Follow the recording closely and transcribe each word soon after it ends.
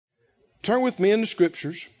Turn with me in the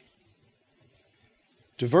Scriptures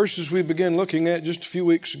to verses we began looking at just a few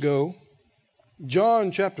weeks ago.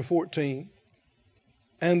 John chapter 14,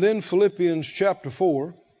 and then Philippians chapter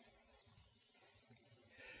 4.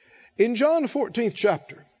 In John the 14th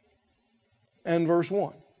chapter and verse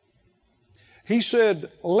 1, he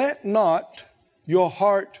said, "Let not your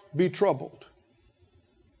heart be troubled.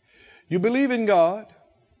 You believe in God,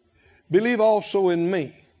 believe also in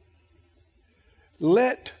me.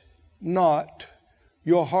 Let not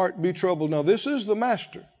your heart be troubled." Now this is the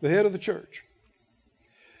master, the head of the church,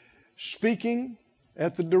 speaking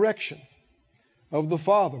at the direction of the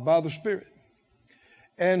Father by the Spirit.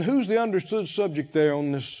 And who's the understood subject there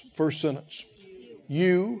on this first sentence?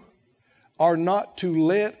 You are not to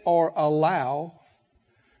let or allow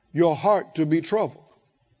your heart to be troubled.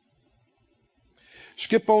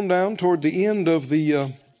 Skip on down toward the end of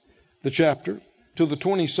the chapter to the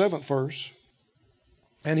 27th verse,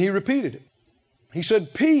 and he repeated it. He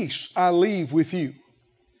said, "Peace I leave with you.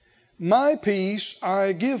 My peace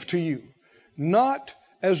I give to you. Not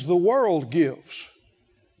as the world gives,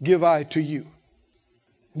 give I to you."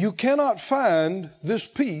 You cannot find this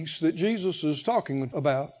peace that Jesus is talking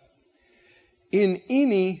about in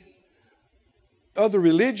any other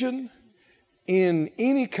religion, in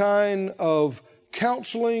any kind of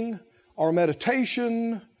counseling or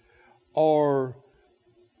meditation, or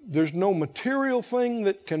there's no material thing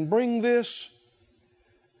that can bring this.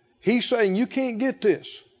 He's saying you can't get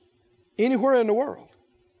this anywhere in the world.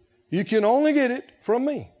 You can only get it from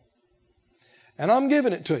me. And I'm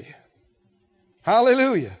giving it to you.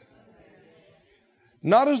 Hallelujah.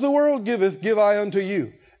 Not as the world giveth, give I unto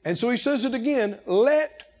you. And so he says it again,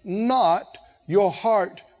 let not your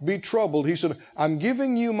heart be troubled. He said, I'm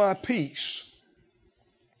giving you my peace.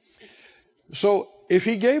 So if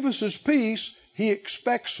he gave us his peace, he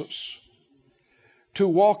expects us to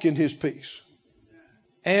walk in his peace.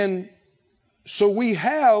 And so we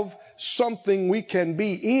have something we can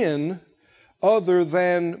be in other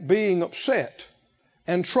than being upset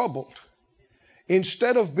and troubled.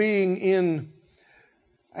 Instead of being in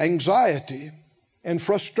anxiety and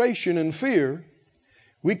frustration and fear,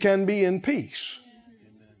 we can be in peace.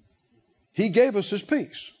 He gave us his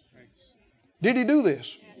peace. Did he do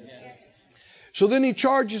this? So then he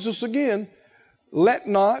charges us again, let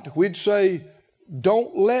not, we'd say,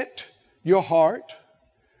 don't let your heart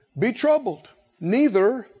be troubled,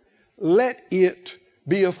 neither let it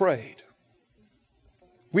be afraid.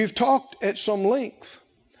 We've talked at some length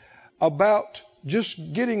about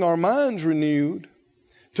just getting our minds renewed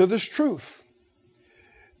to this truth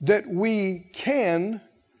that we can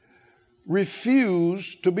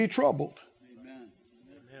refuse to be troubled. Amen.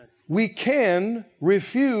 We can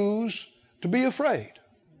refuse to be afraid.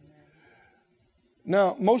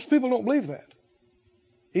 Now, most people don't believe that.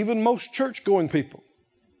 Even most church-going people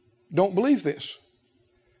don't believe this.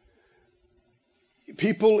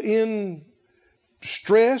 People in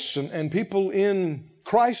stress and people in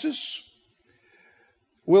crisis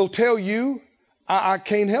will tell you, I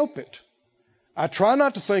can't help it. I try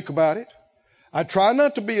not to think about it. I try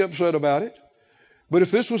not to be upset about it. But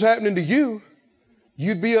if this was happening to you,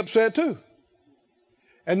 you'd be upset too.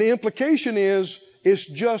 And the implication is, it's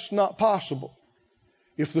just not possible.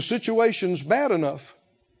 If the situation's bad enough,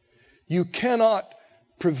 you cannot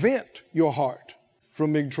prevent your heart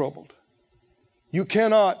from being troubled. You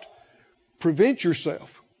cannot prevent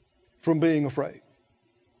yourself from being afraid.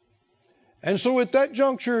 And so at that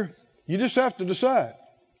juncture, you just have to decide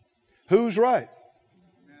who's right.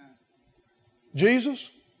 Jesus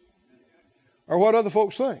or what other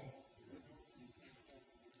folks think?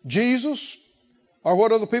 Jesus or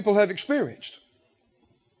what other people have experienced?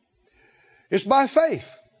 It's by faith.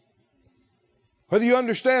 Whether you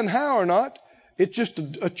understand how or not, it's just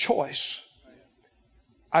a choice.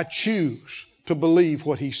 I choose to believe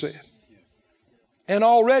what he said. And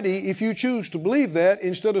already, if you choose to believe that,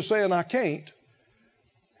 instead of saying I can't,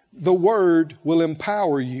 the word will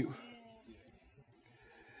empower you.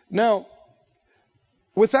 Now,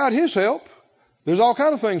 without his help, there's all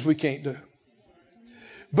kinds of things we can't do.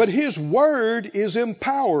 But his word is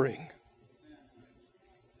empowering.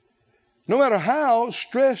 No matter how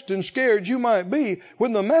stressed and scared you might be,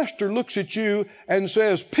 when the master looks at you and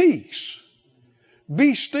says, peace,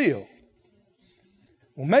 be still.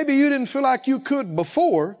 Well, maybe you didn't feel like you could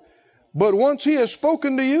before, but once he has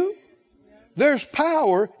spoken to you, there's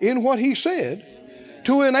power in what he said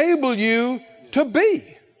to enable you to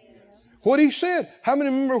be what he said. How many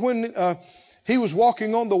remember when he was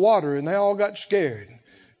walking on the water and they all got scared?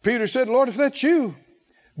 Peter said, Lord, if that's you,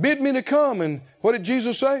 bid me to come. And what did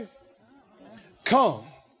Jesus say? Come.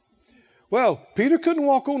 Well, Peter couldn't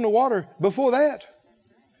walk on the water before that.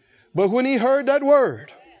 But when he heard that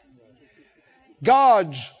word,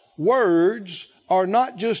 God's words are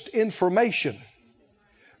not just information.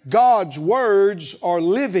 God's words are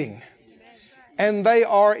living, and they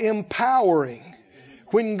are empowering.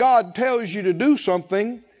 When God tells you to do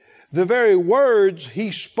something, the very words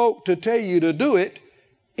He spoke to tell you to do it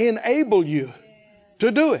enable you to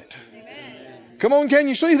do it. Come on, can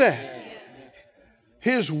you see that?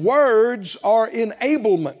 His words are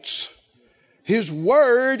enablements. His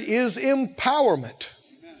word is empowerment.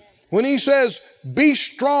 When He says, be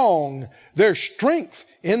strong, there's strength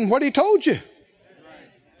in what He told you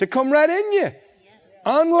to come right in you.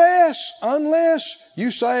 Unless you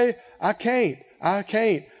say, I can't,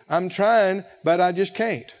 I'm trying, but I just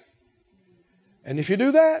can't. And if you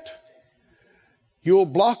do that, you'll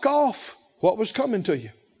block off what was coming to you.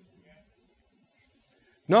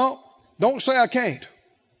 No, don't say I can't.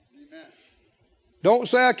 Don't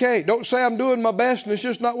say I can't. Don't say I'm doing my best and it's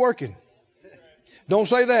just not working. Don't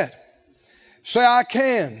say that. Say I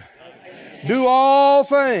can do all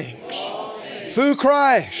things through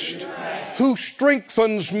Christ who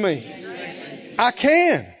strengthens me. I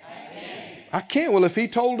can. Well, if He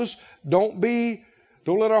told us don't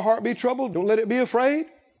let our heart be troubled, don't let it be afraid,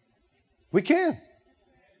 we can.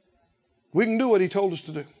 We can do what He told us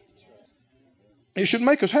to do. It should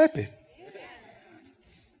make us happy.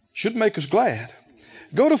 Should make us glad.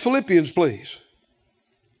 Go to Philippians, please.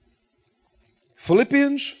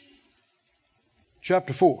 Philippians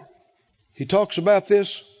chapter 4. He talks about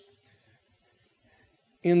this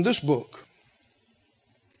in this book.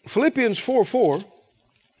 Philippians 4:4.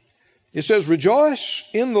 It says, rejoice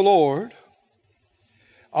in the Lord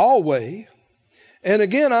always. And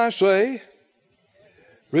again I say,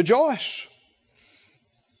 rejoice.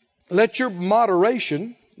 Let your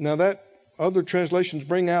moderation, now that other translations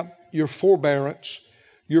bring out your forbearance,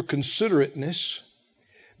 your considerateness,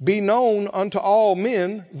 be known unto all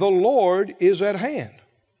men, the Lord is at hand.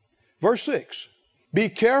 Verse 6, be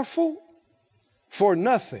careful for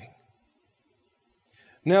nothing.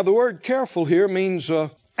 Now the word careful here means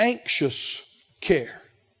anxious care.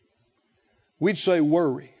 We'd say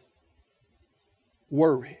worry.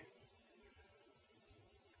 Worry.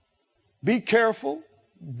 Be careful.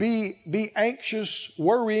 Be anxious,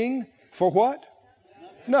 worrying for what?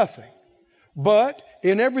 Nothing. But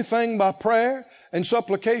in everything by prayer and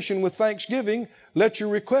supplication with thanksgiving, let your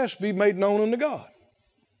requests be made known unto God.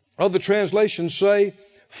 Other translations say,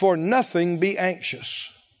 for nothing be anxious.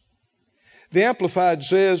 The Amplified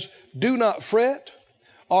says, do not fret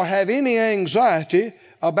or have any anxiety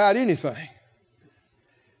about anything.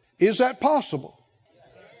 Is that possible?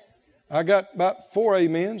 I got about 4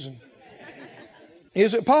 amens.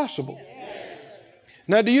 Is it possible?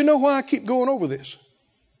 Now, do you know why I keep going over this?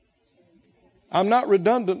 I'm not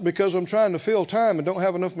redundant because I'm trying to fill time and don't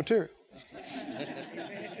have enough material.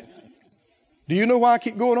 Do you know why I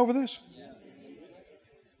keep going over this?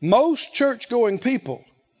 Most church-going people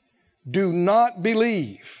do not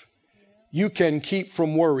believe you can keep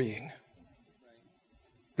from worrying.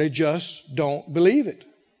 They just don't believe it.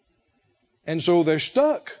 And so they're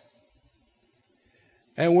stuck.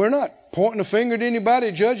 And we're not pointing a finger at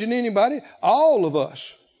anybody, judging anybody. All of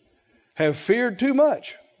us have feared too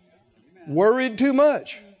much, worried too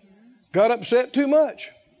much, got upset too much.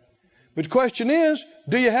 But the question is,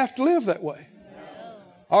 do you have to live that way?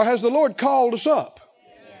 Or has the Lord called us up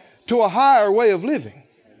to a higher way of living?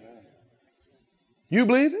 You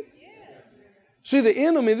believe it? See, the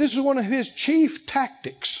enemy, this is one of his chief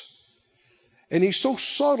tactics. And he's so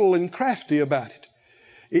subtle and crafty about it.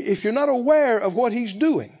 If you're not aware of what he's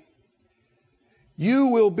doing, you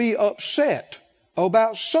will be upset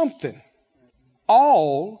about something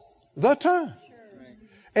all the time.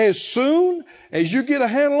 As soon as you get a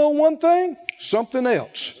handle on one thing, something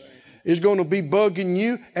else is going to be bugging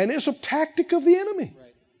you. And it's a tactic of the enemy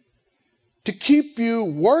to keep you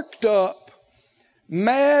worked up,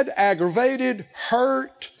 mad, aggravated,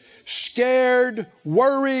 hurt, scared,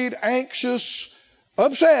 worried, anxious,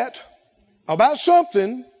 upset about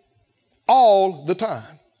something all the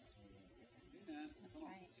time.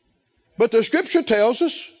 But the scripture tells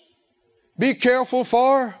us, be careful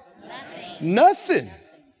for nothing.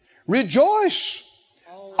 Rejoice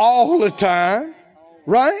all the time,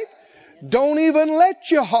 right? Don't even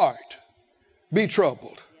let your heart be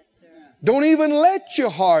troubled. Don't even let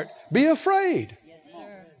your heart be afraid.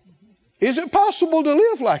 Is it possible to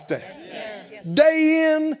live like that?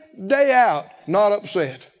 Day in, day out, not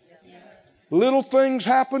upset. Little things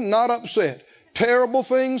happen, not upset. Terrible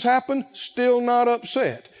things happen, still not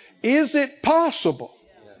upset. Is it possible?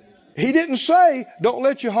 He didn't say, don't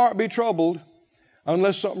let your heart be troubled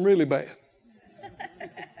unless something really bad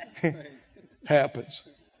happens.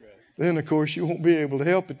 Then, of course, you won't be able to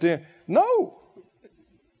help it then. No.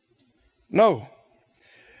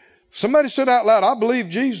 Somebody said out loud, I believe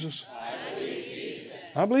Jesus.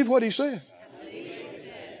 I believe what he said.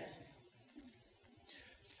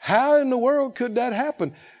 How in the world could that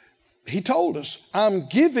happen? He told us, I'm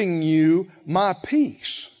giving you my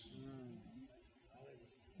peace.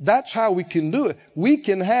 That's how we can do it. We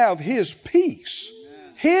can have his peace.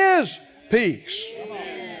 His peace.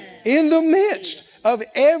 In the midst of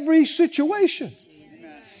every situation.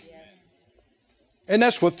 And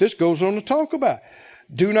that's what this goes on to talk about.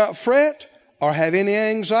 Do not fret or have any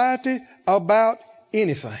anxiety about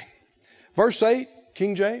anything. Verse 8,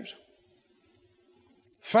 King James.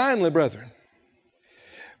 Finally, brethren,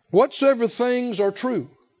 whatsoever things are true,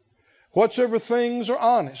 whatsoever things are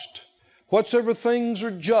honest, whatsoever things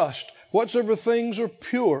are just, whatsoever things are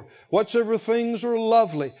pure, whatsoever things are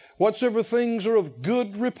lovely, whatsoever things are of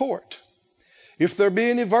good report, if there be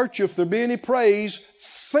any virtue, if there be any praise,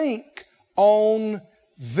 think on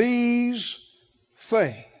these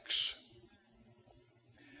things.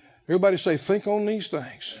 Everybody say, think on these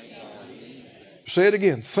things. Say it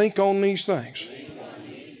again. Think on these things.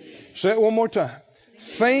 Say it one more time.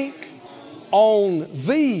 Think on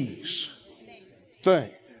these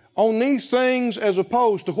things. On these things as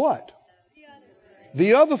opposed to what?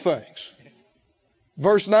 The other things.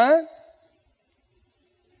 Verse 9.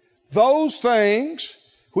 Those things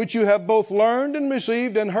which you have both learned and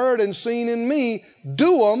received and heard and seen in me,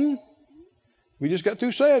 do them. We just got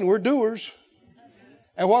through saying we're doers.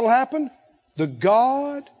 And what will happen? The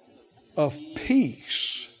God of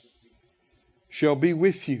peace shall be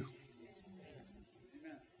with you.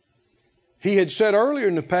 He had said earlier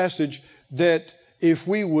in the passage that if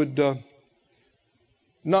we would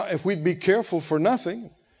if we'd be careful for nothing,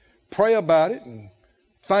 pray about it and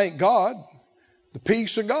thank God, the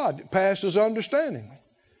peace of God that passes understanding.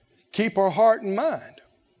 Keep our heart and mind.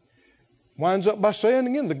 Winds up by saying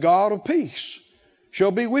again, the God of peace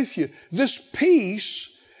shall be with you. This peace,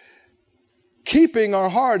 keeping our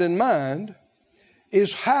heart and mind,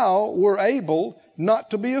 is how we're able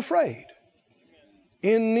not to be afraid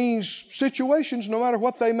in these situations, no matter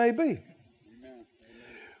what they may be.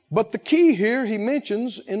 But the key here, he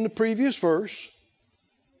mentions in the previous verse,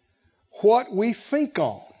 what we think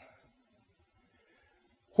on.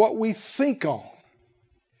 What we think on.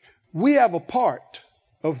 We have a part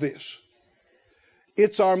of this.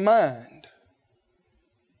 It's our mind.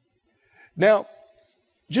 Now,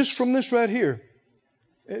 just from this right here,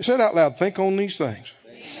 say it out loud, think on these things.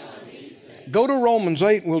 Go to Romans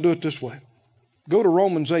 8 and we'll do it this way. Go to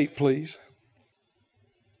Romans 8, please.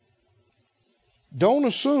 Don't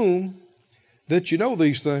assume that you know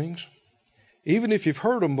these things, even if you've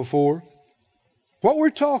heard them before. What we're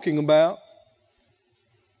talking about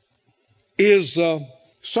is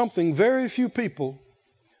something very few people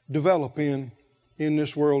develop in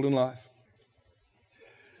this world and life.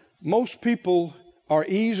 Most people are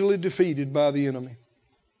easily defeated by the enemy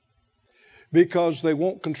because they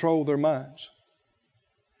won't control their minds.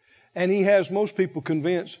 And he has most people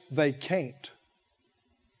convinced they can't.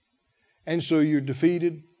 And so you're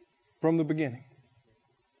defeated from the beginning.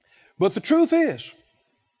 But the truth is,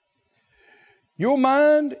 your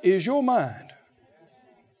mind is your mind.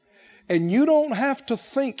 And you don't have to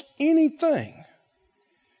think anything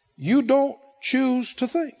you don't choose to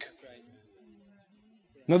think.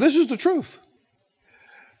 Now, this is the truth.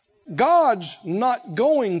 God's not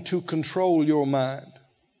going to control your mind.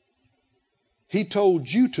 He told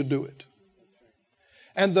you to do it.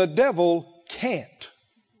 And the devil can't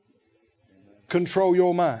control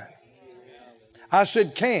your mind. I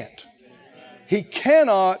said can't. He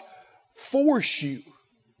cannot force you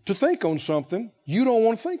to think on something you don't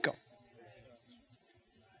want to think on.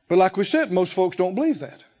 But like we said, most folks don't believe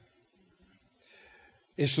that.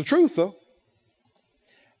 It's the truth, though.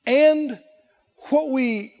 And what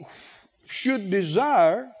we should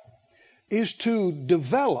desire is to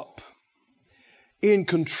develop in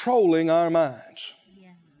controlling our minds.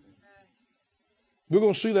 We're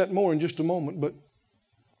going to see that more in just a moment. But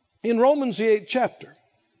in Romans the 8th chapter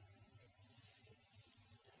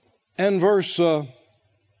and verse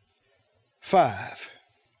 5,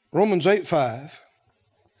 Romans 8:5,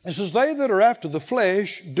 it says, they that are after the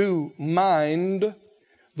flesh do mind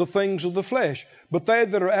the things of the flesh, but they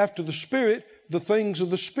that are after the Spirit, the things of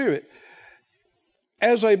the Spirit.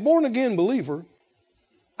 As a born-again believer,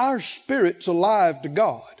 our spirit's alive to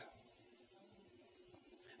God.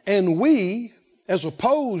 And we, as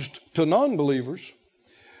opposed to non-believers,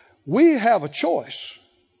 we have a choice.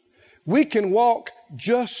 We can walk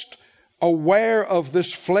just aware of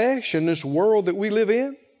this flesh and this world that we live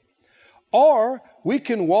in, or we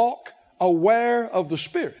can walk aware of the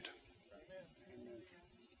Spirit.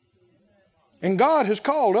 And God has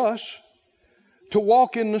called us to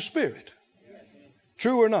walk in the Spirit.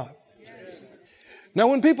 True or not? Now,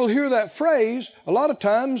 when people hear that phrase, a lot of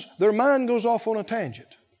times their mind goes off on a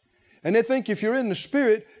tangent. And they think if you're in the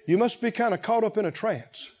Spirit, you must be kind of caught up in a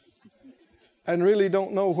trance and really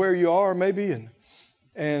don't know where you are maybe,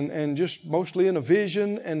 and just mostly in a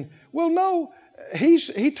vision. And well, no,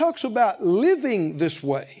 he talks about living this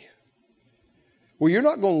way. Well, you're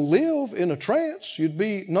not going to live in a trance. You'd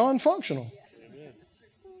be non-functional.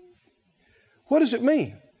 What does it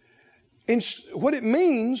mean? What it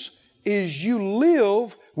means is you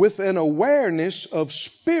live with an awareness of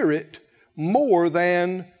spirit more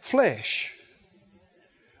than flesh,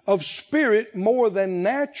 of spirit more than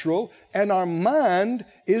natural, and our mind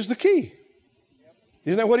is the key.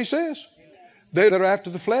 Isn't that what he says? They that are after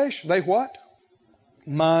the flesh, they what?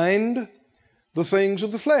 Mind the things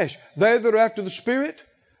of the flesh. They that are after the Spirit,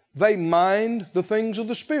 they mind the things of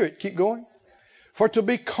the Spirit. Keep going. For to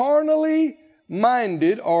be carnally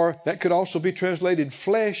minded, or that could also be translated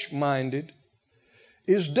flesh-minded,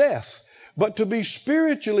 is death. But to be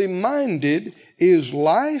spiritually minded is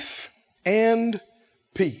life and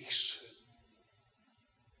peace.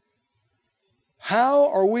 How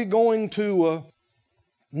are we going to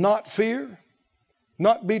not fear,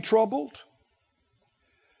 not be troubled?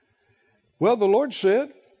 Well, the Lord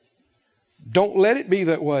said, don't let it be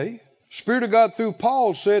that way. Spirit of God through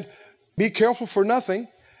Paul said, be careful for nothing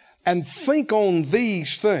and think on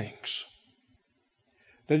these things.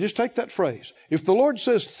 Now just take that phrase. If the Lord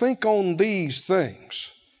says, think on these things,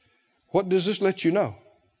 what does this let you know?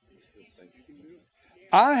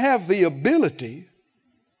 I have the ability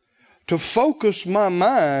to focus my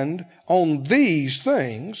mind on these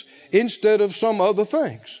things instead of some other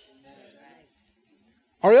things.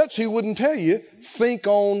 Or else he wouldn't tell you, think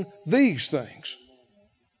on these things.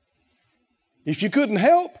 If you couldn't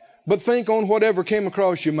help but think on whatever came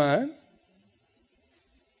across your mind,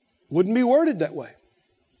 wouldn't be worded that way.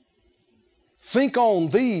 Think on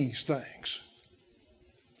these things.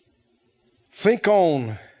 Think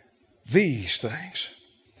on these things.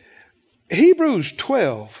 Hebrews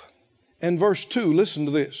 12 and verse 2, listen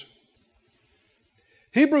to this.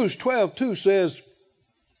 Hebrews 12:2 says,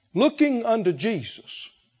 looking unto Jesus,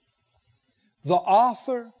 the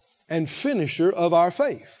author and finisher of our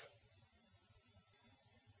faith,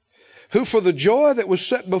 who for the joy that was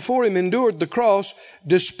set before him endured the cross,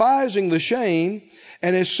 despising the shame,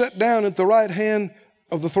 and is set down at the right hand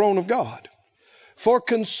of the throne of God. For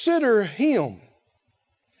consider him.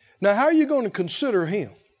 Now, how are you going to consider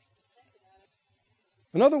him?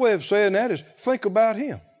 Another way of saying that is think about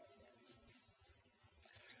him.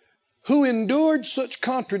 Who endured such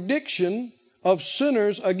contradiction of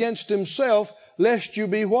sinners against himself, lest you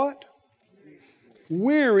be what?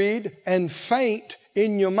 Wearied and faint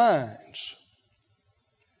in your minds.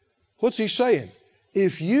 What's he saying?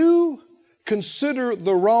 If you consider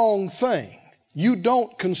the wrong thing, you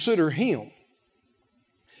don't consider him,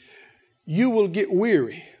 you will get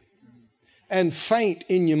weary and faint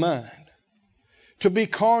in your mind. To be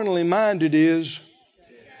carnally minded is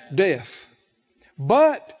death.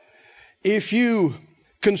 But if you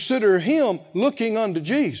consider him, looking unto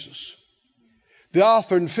Jesus, the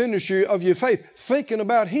author and finisher of your faith, thinking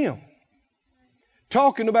about him,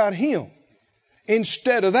 talking about him,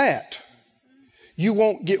 instead of that, you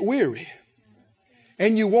won't get weary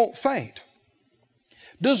and you won't faint.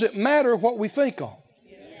 Does it matter what we think on?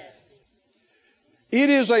 Yes. It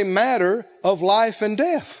is a matter of life and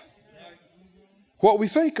death, what we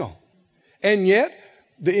think on. And yet,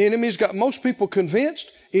 the enemy's got most people convinced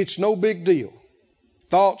it's no big deal.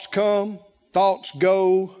 Thoughts come, thoughts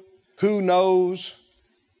go, who knows?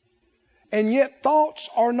 And yet thoughts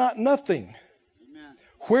are not nothing.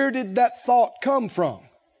 Where did that thought come from?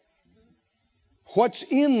 What's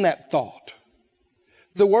in that thought?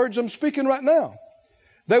 The words I'm speaking right now,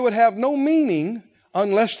 they would have no meaning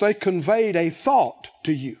unless they conveyed a thought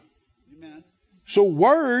to you. Amen. So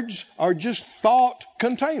words are just thought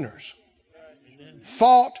containers,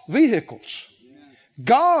 thought vehicles.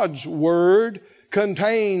 God's word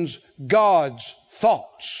contains God's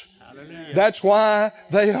thoughts. Hallelujah. That's why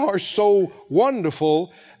they are so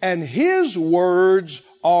wonderful, and his words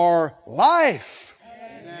are life.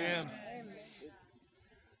 Amen.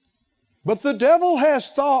 But the devil has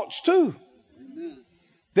thoughts too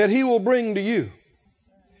that he will bring to you,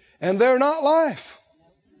 and they're not life.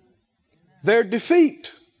 They're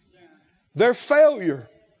defeat. They're failure.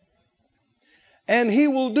 And he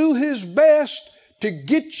will do his best to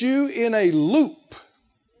get you in a loop.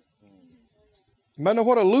 Anybody know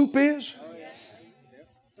what a loop is?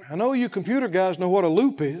 I know you computer guys know what a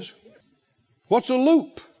loop is. What's a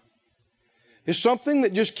loop? It's something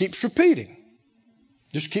that just keeps repeating.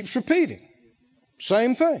 Just keeps repeating.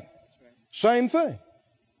 Same thing. Same thing.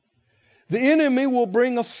 The enemy will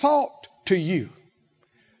bring a thought to you.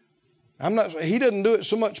 He doesn't do it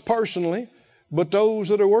so much personally, but those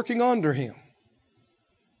that are working under him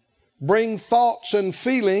bring thoughts and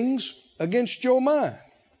feelings against your mind.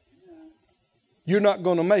 You're not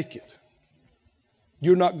going to make it.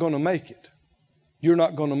 You're not going to make it. You're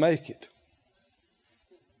not going to make it.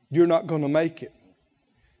 You're not going to make it.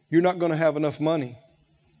 You're not going to have enough money.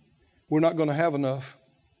 We're not going to have enough.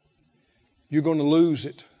 You're going to lose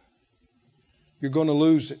it. You're going to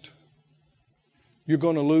lose it. You're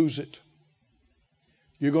going to lose it.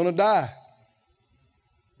 You're going to die.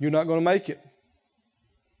 You're not going to make it.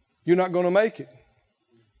 You're not going to make it.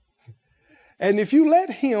 And if you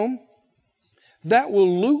let him, that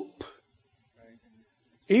will loop.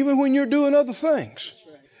 Even when you're doing other things,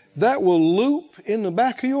 that will loop in the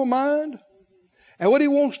back of your mind. And what he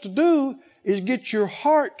wants to do is get your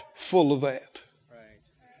heart full of that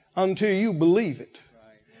until you believe it.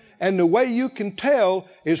 And the way you can tell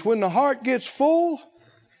is when the heart gets full,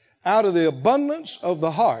 out of the abundance of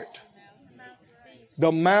the heart,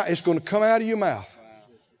 it's going to come out of your mouth.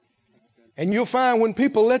 And you'll find when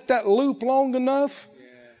people let that loop long enough,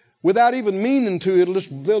 without even meaning to,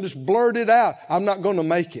 they'll just blurt it out. I'm not going to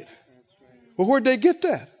make it. Well, where'd they get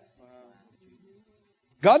that?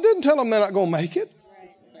 God didn't tell them they're not going to make it.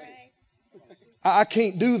 I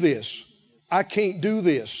can't do this. I can't do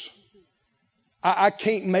this. I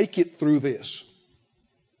can't make it through this.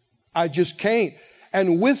 I just can't.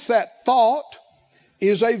 And with that thought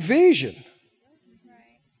is a vision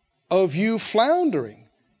of you floundering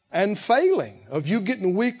and failing, of you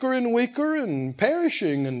getting weaker and weaker and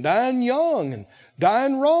perishing and dying young and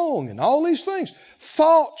dying wrong and all these things.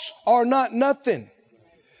 Thoughts are not nothing.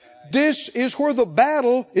 This is where the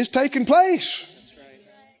battle is taking place.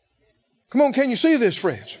 Come on, can you see this,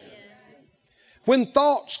 friends? When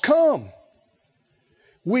thoughts come,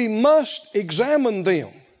 we must examine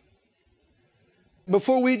them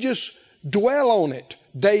before we just dwell on it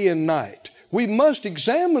day and night. We must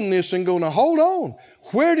examine this and go, now hold on.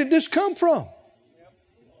 Where did this come from?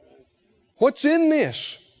 What's in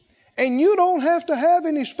this? And you don't have to have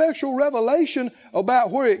any special revelation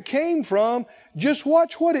about where it came from. Just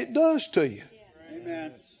watch what it does to you.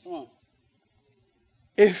 Amen. Come on.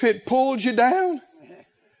 If it pulls you down,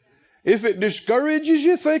 if it discourages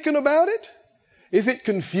you thinking about it, if it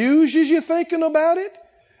confuses you thinking about it,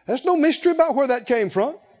 there's no mystery about where that came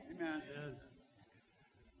from. Amen.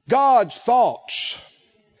 God's thoughts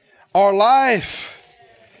are life.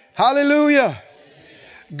 Hallelujah.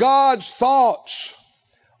 God's thoughts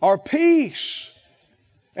are peace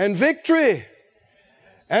and victory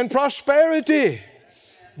and prosperity.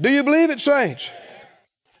 Do you believe it, saints?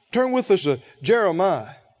 Turn with us to Jeremiah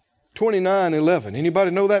 29:11.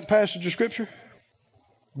 Anybody know that passage of Scripture?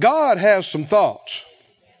 God has some thoughts.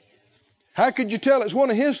 How could you tell it's one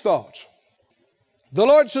of His thoughts? The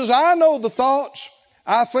Lord says, I know the thoughts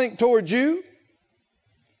I think towards you.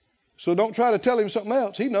 So don't try to tell Him something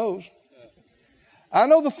else. He knows. I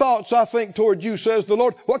know the thoughts I think towards you, says the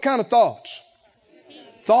Lord. What kind of thoughts?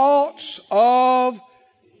 Thoughts of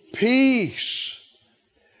peace.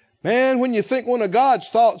 Man, when you think one of God's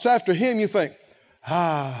thoughts after Him, you think,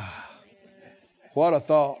 what a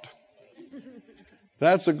thought.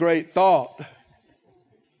 That's a great thought.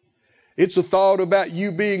 It's a thought about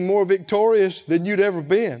you being more victorious than you'd ever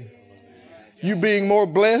been. You being more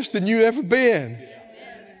blessed than you'd ever been.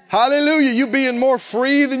 Hallelujah. You being more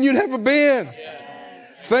free than you'd ever been.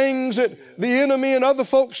 Things that the enemy and other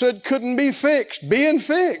folks said couldn't be fixed, being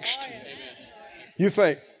fixed. You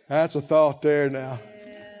think, that's a thought there now.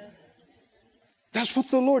 That's what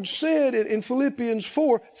the Lord said in Philippians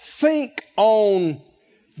 4. Think on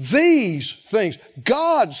these things.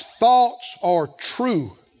 God's thoughts are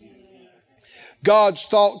true. God's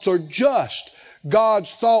thoughts are just.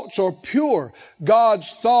 God's thoughts are pure. God's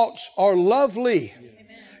thoughts are lovely.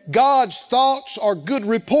 God's thoughts are good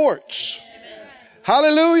reports.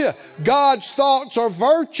 Hallelujah. God's thoughts are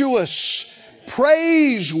virtuous,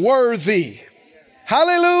 praiseworthy.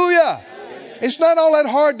 Hallelujah. It's not all that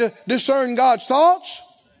hard to discern God's thoughts.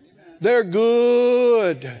 They're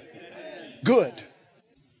good. Good.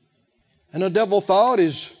 And a devil thought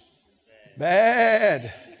is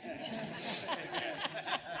bad.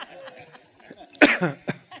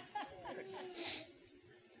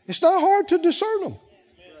 It's not hard to discern them.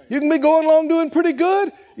 You can be going along doing pretty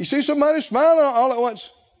good. You see somebody smiling all at once.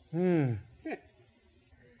 You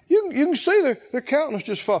can see their countenance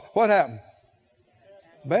just fall. What happened?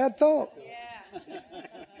 Bad thought.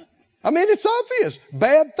 I mean, it's obvious.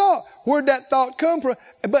 Bad thought. Where'd that thought come from?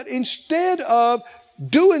 But instead of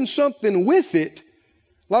doing something with it,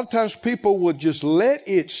 a lot of times people would just let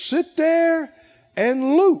it sit there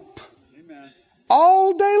and loop. Amen.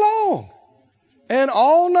 All day long and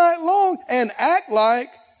all night long and act like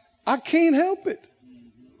I can't help it.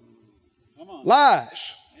 Come on.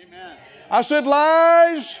 Lies. Amen. I said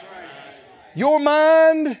lies. Your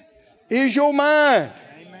mind is your mind.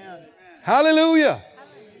 Amen. Hallelujah.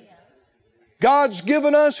 God's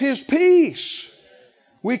given us His peace.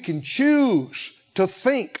 We can choose to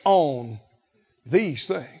think on these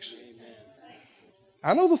things.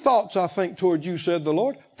 I know the thoughts I think toward you, said the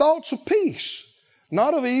Lord. Thoughts of peace,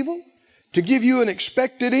 not of evil, to give you an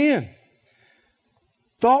expected end.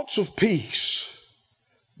 Thoughts of peace.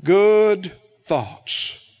 Good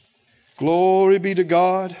thoughts. Glory be to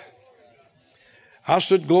God. I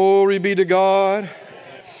said, glory be to God.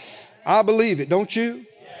 I believe it, don't you?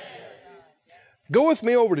 Go with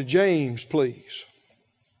me over to James, please.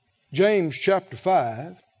 James chapter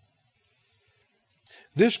 5.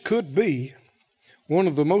 This could be one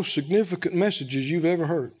of the most significant messages you've ever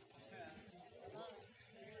heard.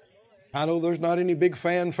 I know there's not any big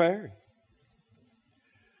fanfare,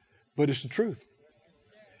 but it's the truth.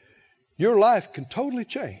 Your life can totally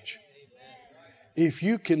change if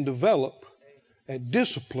you can develop and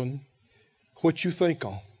discipline what you think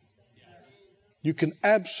on. You can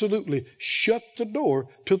absolutely shut the door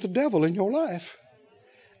to the devil in your life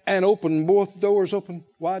and open both doors open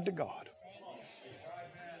wide to God.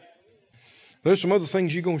 There's some other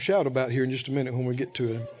things you're going to shout about here in just a minute when we get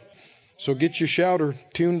to it. So get your shouter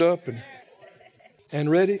tuned up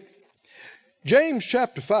and ready. James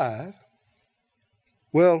chapter 5.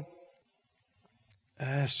 Well,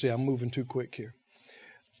 let's see, I'm moving too quick here.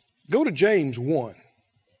 Go to James 1.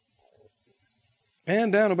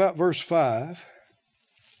 And down about verse 5.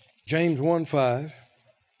 James 1:5.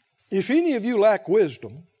 If any of you lack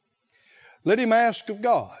wisdom, let him ask of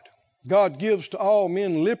God. God gives to all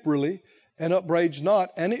men liberally and upbraids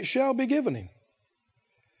not, and it shall be given him.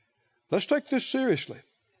 Let's take this seriously.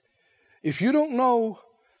 If you don't know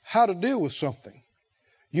how to deal with something,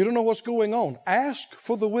 you don't know what's going on, ask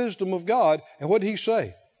for the wisdom of God, and what did he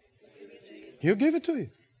say? He'll give it to you.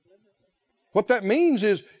 What that means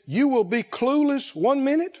is you will be clueless 1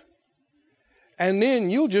 minute, and then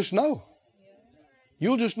you'll just know.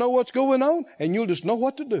 You'll just know what's going on, and you'll just know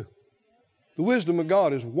what to do. The wisdom of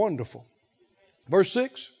God is wonderful. Verse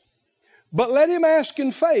 6. But let him ask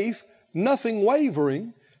in faith, nothing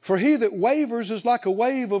wavering, for he that wavers is like a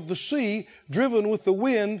wave of the sea, driven with the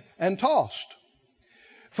wind and tossed.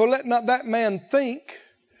 For let not that man think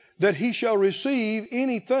that he shall receive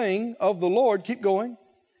anything of the Lord. Keep going.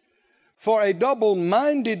 For a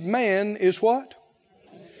double-minded man is what?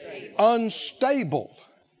 Unstable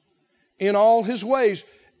in all his ways.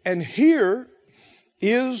 And here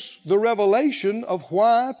is the revelation of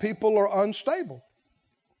why people are unstable.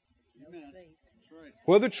 Amen. That's right.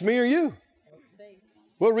 Whether it's me or you.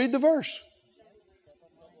 Well, read the verse.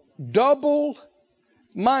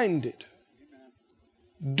 Double-minded.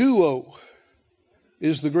 Duo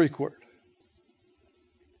is the Greek word.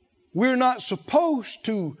 We're not supposed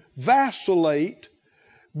to vacillate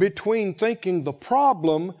between thinking the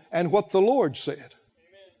problem and what the Lord said.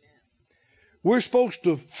 We're supposed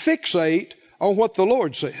to fixate on what the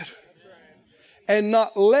Lord said and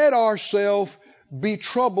not let ourselves be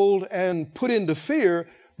troubled and put into fear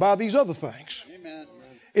by these other things. Amen.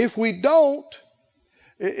 If we don't,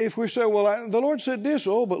 if we say, well, the Lord said this,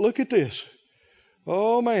 oh, but look at this.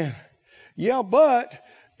 Oh, man. Yeah, but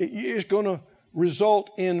it's going to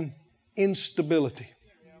result in instability.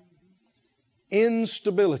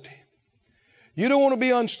 Instability. You don't want to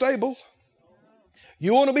be unstable.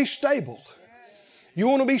 You want to be stable. You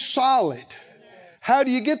want to be solid. How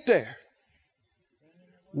do you get there?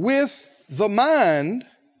 With the mind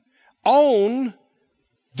on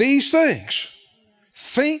these things.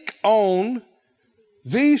 Think on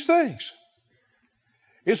these things.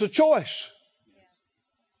 It's a choice.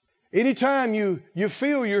 Anytime you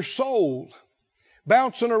feel your soul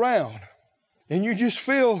bouncing around and you just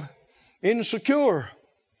feel insecure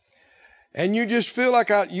and you just feel like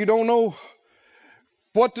you don't know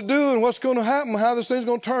what to do and what's going to happen, how this thing's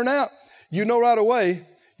going to turn out, you know right away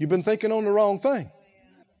you've been thinking on the wrong thing.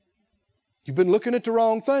 You've been looking at the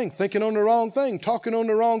wrong thing, thinking on the wrong thing, talking on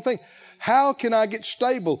the wrong thing. How can I get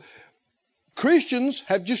stable? Christians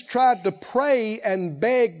have just tried to pray and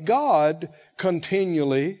beg God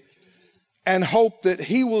continually and hope that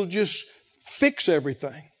He will just fix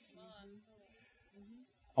everything.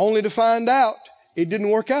 Only to find out it didn't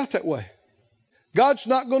work out that way. God's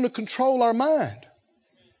not going to control our mind.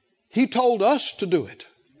 He told us to do it.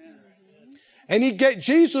 And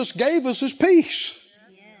Jesus gave us His peace.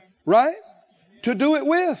 Right? To do it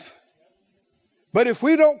with. But if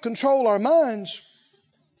we don't control our minds,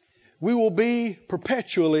 we will be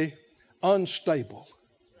perpetually unstable.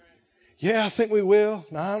 Yeah, I think we will.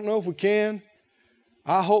 Now, I don't know if we can.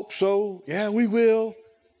 I hope so. Yeah, we will.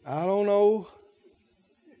 I don't know.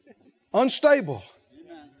 Unstable.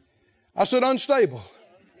 I said unstable.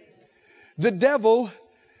 The devil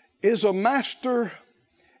is a master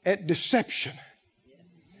at deception.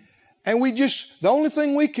 And the only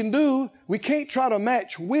thing we can do, we can't try to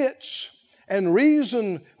match wits and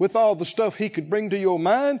reason with all the stuff he could bring to your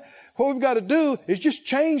mind. What we've got to do is just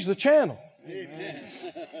change the channel. Amen.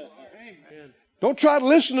 Don't try to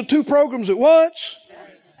listen to 2 programs at once.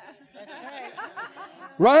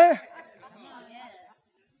 Right?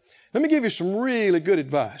 Let me give you some really good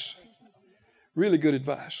advice. Really good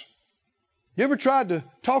advice. You ever tried to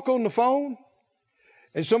talk on the phone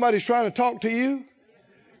and somebody's trying to talk to you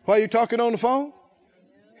while you're talking on the phone?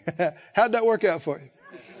 How'd that work out for you?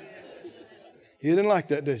 You didn't like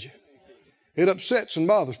that, did you? It upsets and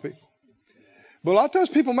bothers people. But a lot of times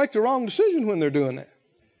people make the wrong decision when they're doing that.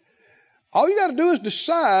 All you got to do is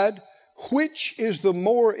decide which is the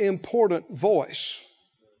more important voice.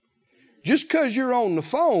 Just because you're on the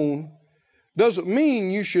phone doesn't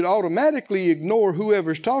mean you should automatically ignore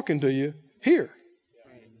whoever's talking to you here.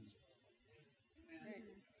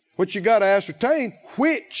 What you got to ascertain,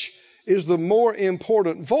 which is the more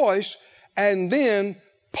important voice, and then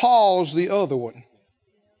pause the other one.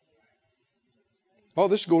 Oh,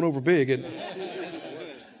 this is going over big, isn't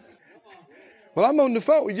it? Well, I'm on the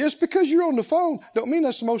phone. Just because you're on the phone don't mean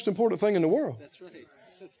that's the most important thing in the world. That's right.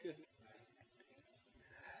 That's good.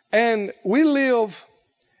 And we live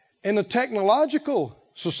in a technological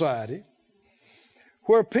society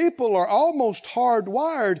where people are almost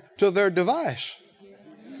hardwired to their device.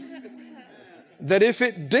 That if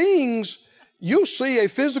it dings, you'll see a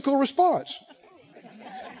physical response.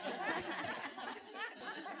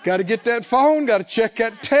 Got to get that phone, got to check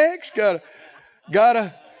that text,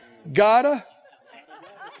 gotta.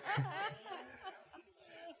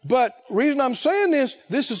 But reason I'm saying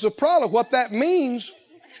this is a problem. What that means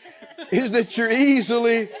is that you're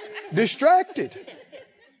easily distracted.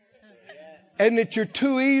 And that you're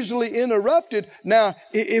too easily interrupted. Now,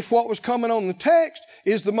 if what was coming on the text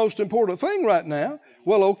is the most important thing right now,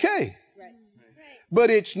 well, okay. But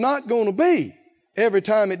it's not going to be every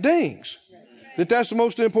time it dings that's the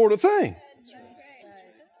most important thing.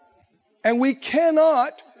 And we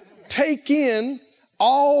cannot take in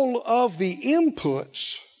all of the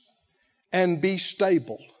inputs and be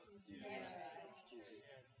stable.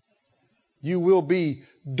 You will be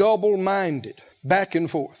double-minded, back and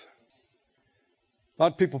forth. A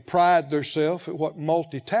lot of people pride themselves at what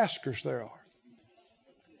multitaskers there are.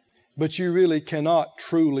 But you really cannot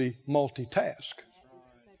truly multitask.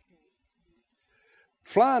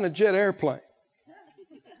 Flying a jet airplane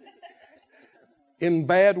in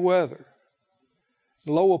bad weather,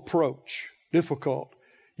 low approach, difficult.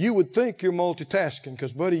 You would think you're multitasking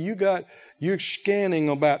because, buddy, you're scanning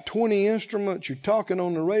about 20 instruments. You're talking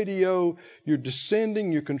on the radio. You're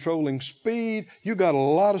descending. You're controlling speed. You got a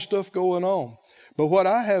lot of stuff going on. But what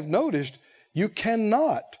I have noticed, you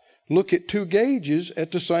cannot look at 2 gauges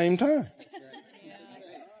at the same time.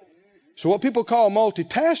 So what people call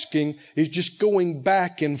multitasking is just going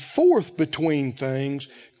back and forth between things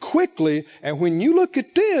quickly. And when you look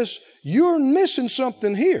at this, you're missing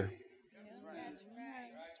something here.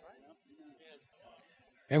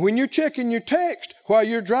 And when you're checking your text while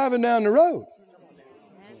you're driving down the road,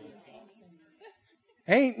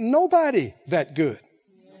 ain't nobody that good.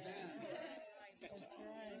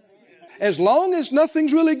 As long as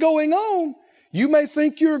nothing's really going on, you may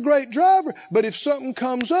think you're a great driver, but if something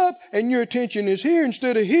comes up and your attention is here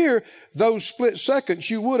instead of here, those split seconds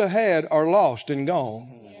you would have had are lost and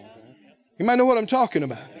gone. You might know what I'm talking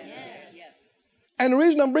about. And the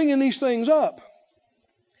reason I'm bringing these things up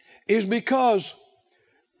is because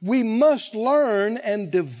we must learn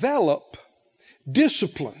and develop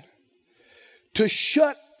discipline to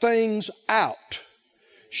shut things out,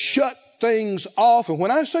 shut things off. And when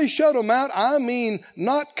I say shut them out, I mean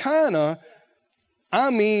not kinda, I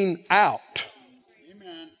mean out.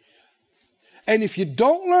 Amen. And if you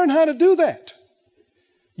don't learn how to do that,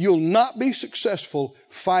 you'll not be successful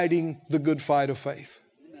fighting the good fight of faith.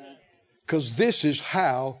 Because this is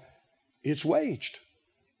how it's waged.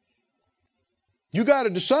 You got to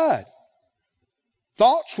decide.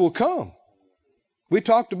 Thoughts will come. We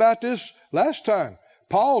talked about this last time.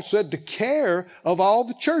 Paul said the care of all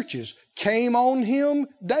the churches came on him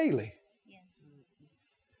daily.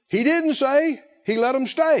 He didn't say he let them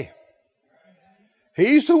stay.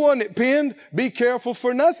 He's the one that penned, be careful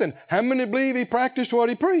for nothing. How many believe he practiced what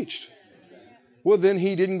he preached? Well, then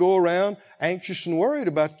he didn't go around anxious and worried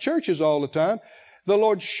about churches all the time. The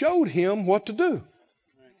Lord showed him what to do.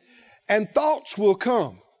 And thoughts will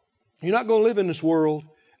come. You're not going to live in this world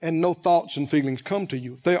and no thoughts and feelings come to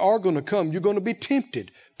you. They are going to come. You're going to be tempted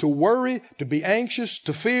to worry, to be anxious,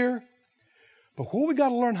 to fear. But what we got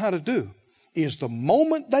to learn how to do is the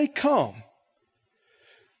moment they come,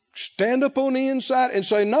 stand up on the inside and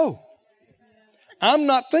say, no, I'm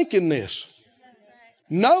not thinking this.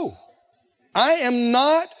 No, I am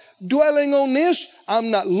not dwelling on this. I'm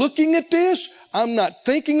not looking at this. I'm not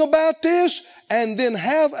thinking about this. And then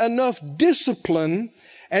have enough discipline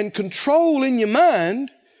and control in your mind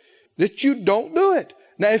that you don't do it.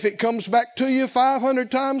 Now, if it comes back to you 500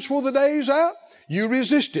 times before the day's out, you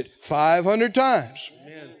resist it 500 times.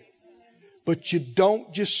 Amen. But you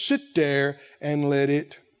don't just sit there and let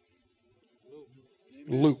it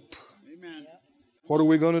loop. Amen. What are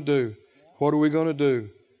we going to do? What are we going to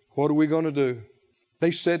do? What are we going to do?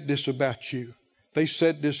 They said this about you. They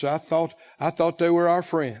said this. I thought they were our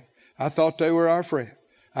friend. I thought they were our friend.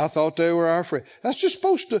 I thought they were our friend. That's just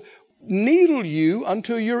supposed to needle you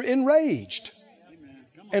until you're enraged.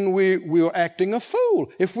 And we're acting a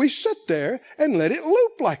fool if we sit there and let it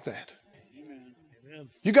loop like that. Amen.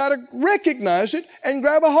 You got to recognize it and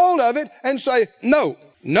grab a hold of it and say, no,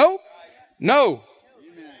 no, no.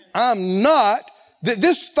 I'm not.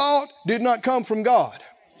 This thought did not come from God.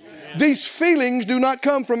 Amen. These feelings do not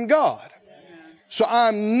come from God. Amen. So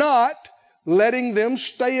I'm not letting them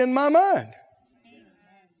stay in my mind.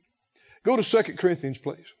 Go to 2 Corinthians,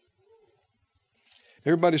 please.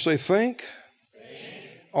 Everybody say, think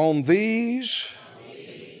on these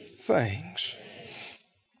things.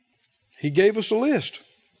 He gave us a list.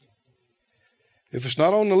 If it's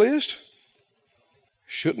not on the list,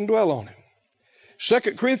 shouldn't dwell on it.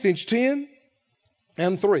 2 Corinthians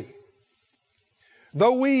 10:3.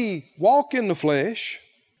 Though we walk in the flesh,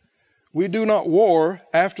 we do not war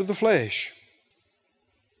after the flesh.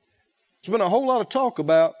 There's been a whole lot of talk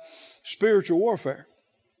about spiritual warfare.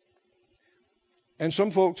 And some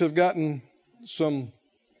folks have gotten some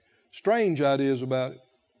strange ideas about it.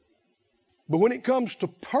 But when it comes to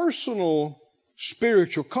personal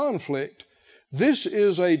spiritual conflict, this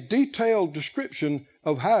is a detailed description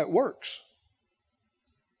of how it works.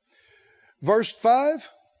 Verse 5,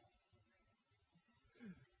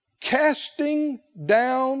 casting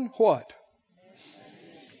down what?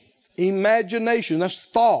 Imagination. That's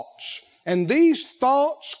thoughts. And these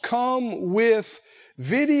thoughts come with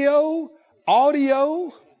video,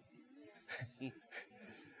 audio,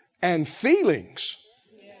 and feelings.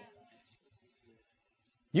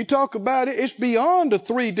 You talk about it, it's beyond a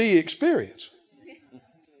 3D experience.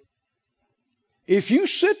 If you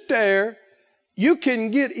sit there, you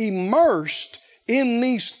can get immersed in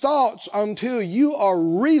these thoughts until you are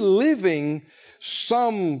reliving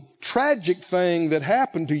some tragic thing that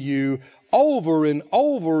happened to you over and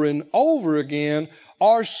over and over again,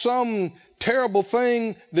 or some terrible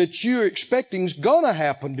thing that you're expecting is going to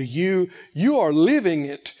happen to you. You are living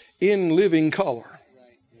it in living color.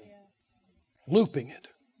 Looping it.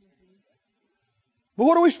 But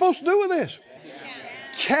what are we supposed to do with this?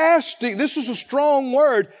 Casting. This is a strong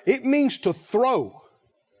word. It means to throw.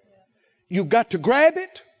 You've got to grab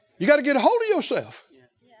it. You got to get a hold of yourself.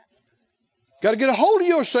 Got to get a hold of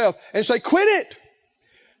yourself and say, quit it.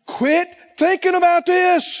 Quit thinking about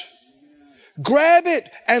this. Grab it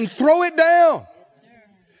and throw it down.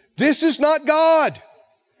 This is not God.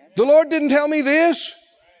 The Lord didn't tell me this.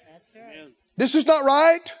 This is not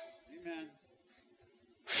right.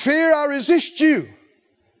 Fear, I resist you.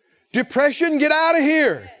 Depression, get out of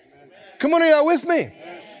here. Come on, are you with me?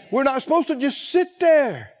 We're not supposed to just sit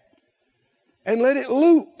there and let it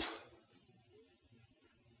loop.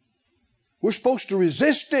 We're supposed to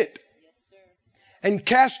resist it and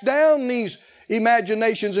cast down these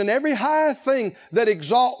imaginations and every high thing that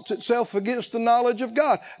exalts itself against the knowledge of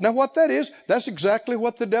God. Now what that is, that's exactly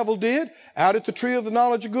what the devil did out at the tree of the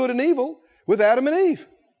knowledge of good and evil with Adam and Eve.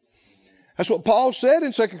 That's what Paul said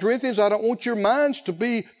in 2 Corinthians. I don't want your minds to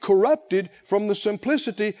be corrupted from the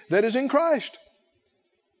simplicity that is in Christ.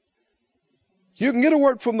 You can get a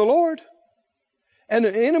word from the Lord, and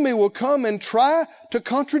the enemy will come and try to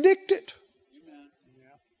contradict it.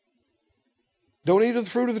 Don't eat of the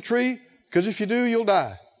fruit of the tree, because if you do, you'll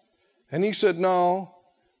die. And he said, no,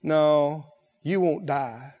 you won't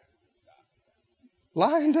die.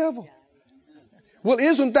 Lying devil. Well,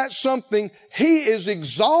 isn't that something? He is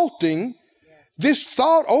exalting this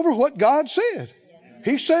thought over what God said.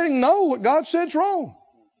 He's saying, no, what God said's wrong.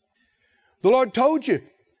 The Lord told you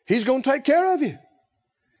He's going to take care of you.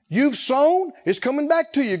 You've sown, it's coming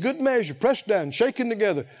back to you. Good measure, pressed down, shaken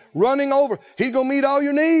together, running over. He's going to meet all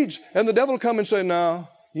your needs. And the devil will come and say, no,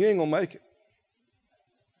 you ain't going to make it.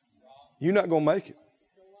 You're not going to make it.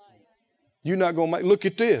 You're not going to make it. Look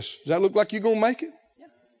at this. Does that look like you're going to make it?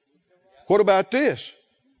 What about this?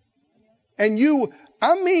 And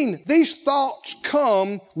these thoughts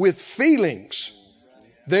come with feelings.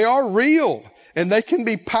 They are real and they can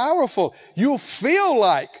be powerful. You'll feel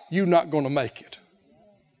like you're not going to make it.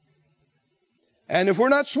 And if we're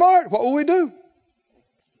not smart, what will we do?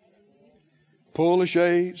 Pull the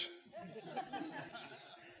shades.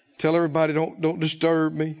 Tell everybody, don't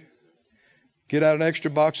disturb me. Get out an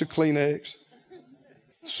extra box of Kleenex.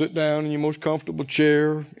 Sit down in your most comfortable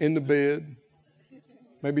chair in the bed.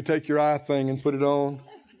 Maybe take your eye thing and put it on,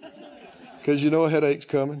 because you know a headache's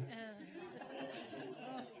coming.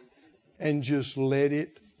 And just let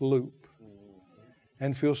it loop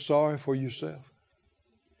and feel sorry for yourself.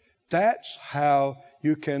 That's how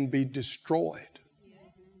you can be destroyed.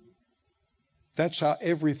 That's how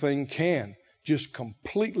everything can just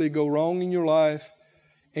completely go wrong in your life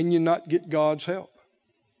and you not get God's help.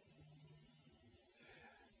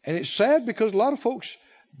 And it's sad because a lot of folks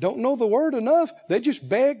don't know the word enough. They just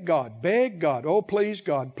beg God, beg God. Oh, please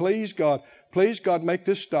God, please God, please God, make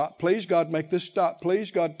this stop. Please God, make this stop.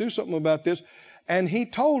 Please God, do something about this. And He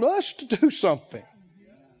told us to do something.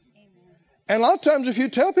 And a lot of times if you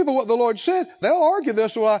tell people what the Lord said, they'll argue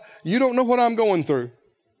this, well, you don't know what I'm going through.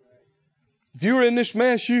 If you were in this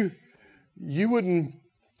mess, you wouldn't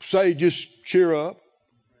say just cheer up.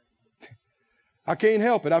 I can't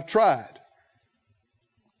help it. I've tried.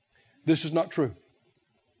 This is not true.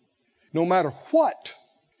 No matter what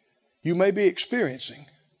you may be experiencing,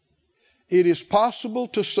 it is possible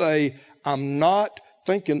to say, I'm not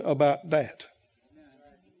thinking about that.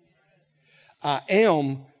 I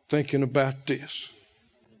am thinking about this.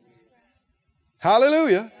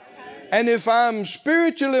 Hallelujah. And if I'm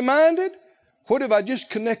spiritually minded, what have I just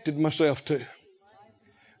connected myself to?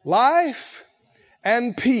 Life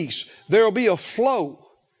and peace. There will be a flow,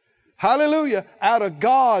 hallelujah, out of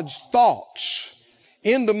God's thoughts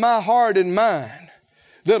into my heart and mind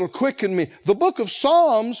that'll quicken me. The book of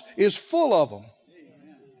Psalms is full of them.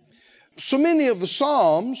 So many of the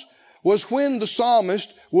Psalms was when the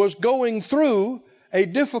psalmist was going through a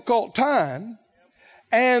difficult time,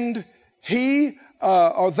 and he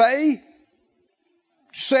or they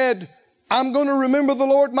said, I'm going to remember the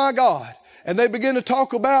Lord my God. And they begin to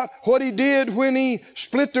talk about what He did when He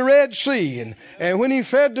split the Red Sea and when He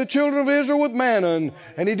fed the children of Israel with manna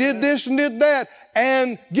and He did this and did that,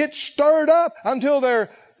 and get stirred up until they're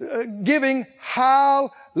giving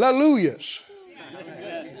hallelujahs.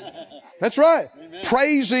 That's right. Amen.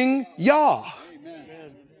 Praising Yah.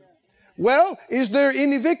 Amen. Well, is there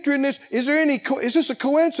any victory in this? Is this a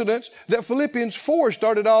coincidence that Philippians 4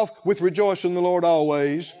 started off with rejoice in the Lord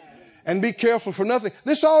always and be careful for nothing?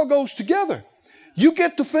 This all goes together. You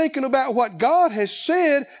get to thinking about what God has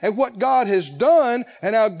said and what God has done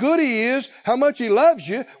and how good He is, how much He loves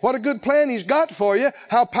you, what a good plan He's got for you,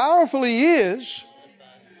 how powerful He is.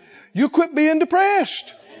 You quit being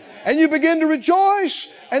depressed. And you begin to rejoice.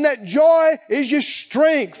 And that joy is your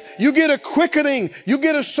strength. You get a quickening. You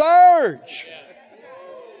get a surge.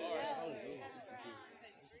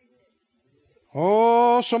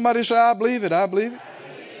 Oh, somebody say, I believe it. I believe it.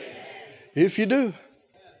 If you do.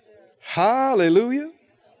 Hallelujah.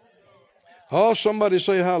 Oh, somebody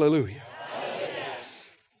say hallelujah.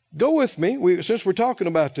 Go with me. Since we're talking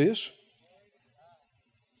about this.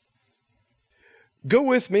 Go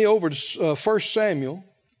with me over to 1 Samuel.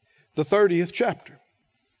 The 30th chapter.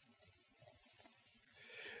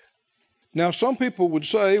 Now, some people would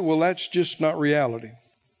say, well, that's just not reality.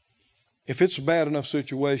 If it's a bad enough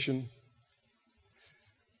situation,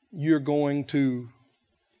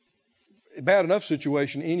 bad enough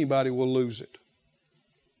situation, anybody will lose it.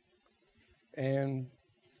 And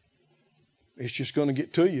it's just going to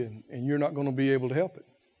get to you, and you're not going to be able to help it.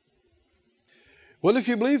 Well, if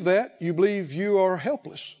you believe that, you believe you are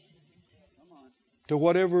helpless to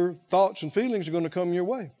whatever thoughts and feelings are going to come your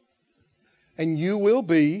way. And you will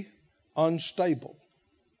be unstable.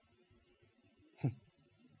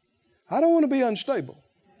 I don't want to be unstable.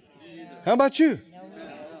 How about you?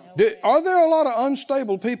 Are there a lot of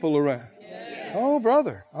unstable people around? Oh,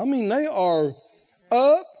 brother. I mean, they are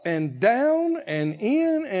up and down and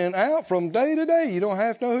in and out from day to day. You don't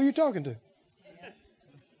have to know who you're talking to.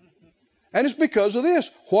 And it's because of this.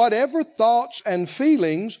 Whatever thoughts and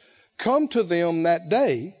feelings come to them that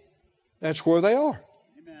day, that's where they are.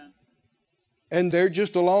 Amen. And they're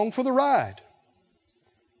just along for the ride.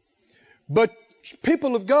 But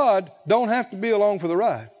people of God don't have to be along for the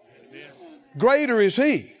ride. Amen. Greater is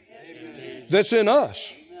He Amen. that's in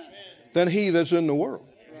us Amen. than he that's in the world.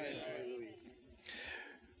 Right.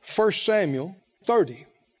 1 Samuel 30.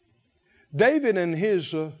 David and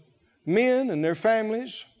his men and their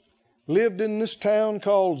families lived in this town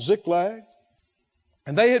called Ziklag.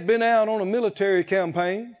 And they had been out on a military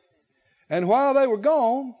campaign. And while they were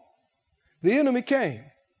gone, the enemy came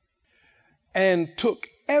and took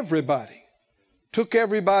everybody. Took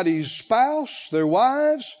everybody's spouse, their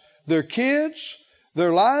wives, their kids,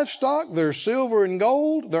 their livestock, their silver and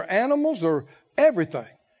gold, their animals, their everything.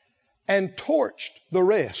 And torched the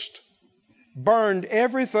rest. Burned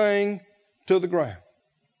everything to the ground.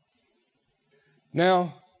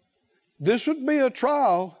 Now, this would be a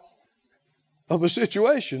trial of a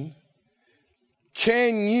situation.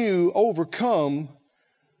 Can you overcome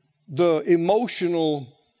the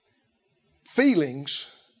emotional feelings?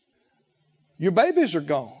 Your babies are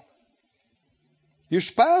gone. Your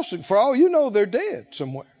spouse, for all you know, they're dead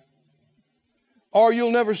somewhere. Or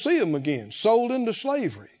you'll never see them again, sold into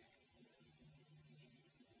slavery.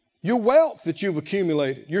 Your wealth that you've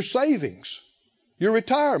accumulated, your savings, your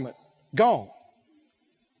retirement, gone.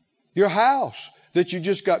 Your house that you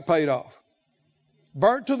just got paid off,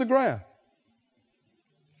 burnt to the ground.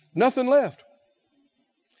 Nothing left.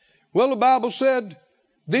 Well, the Bible said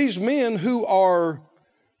these men who are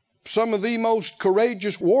some of the most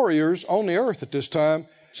courageous warriors on the earth at this time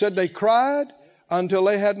said they cried until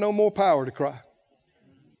they had no more power to cry.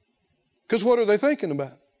 Because what are they thinking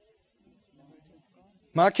about?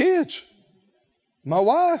 My kids, my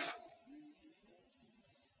wife,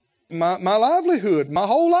 my livelihood, my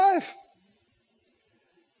whole life.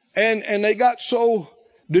 And they got so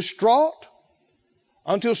distraught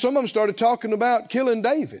until some of them started talking about killing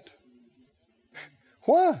David.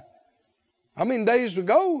 Why? I mean, days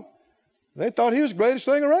ago, they thought he was the greatest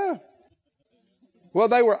thing around. Well,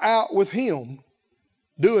 they were out with him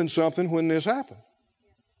doing something when this happened.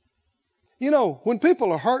 You know, when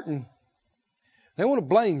people are hurting, they want to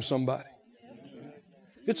blame somebody.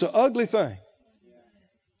 It's an ugly thing.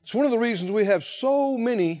 It's one of the reasons we have so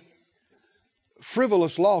many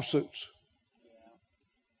frivolous lawsuits.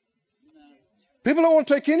 People don't want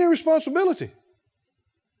to take any responsibility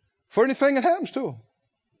for anything that happens to them.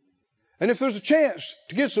 And if there's a chance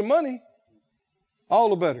to get some money, all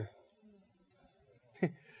the better.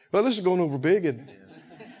 Well, this is going over big, isn't it?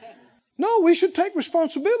 No, we should take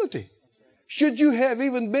responsibility. Should you have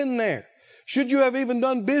even been there? Should you have even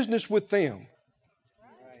done business with them?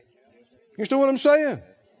 You understand what I'm saying?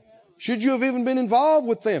 Should you have even been involved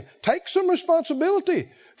with them? Take some responsibility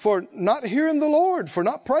for not hearing the Lord, for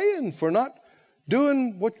not praying, for not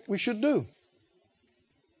doing what we should do.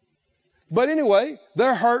 But anyway,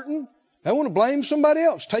 they're hurting. They want to blame somebody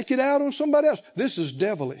else. Take it out on somebody else. This is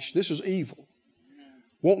devilish. This is evil.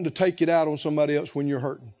 Wanting to take it out on somebody else when you're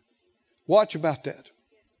hurting. Watch about that.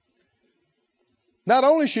 Not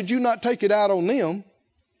only should you not take it out on them,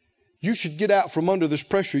 you should get out from under this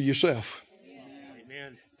pressure yourself.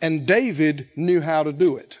 Amen. And David knew how to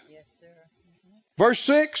do it. Yes, sir. Verse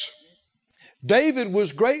 6, David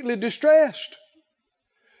was greatly distressed,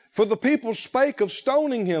 for the people spake of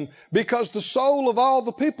stoning him, because the soul of all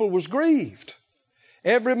the people was grieved.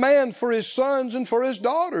 Every man for his sons and for his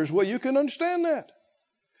daughters. Well, you can understand that.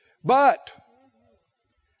 But,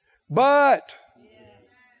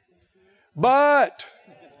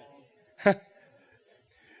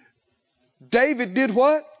 David did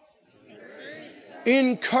what?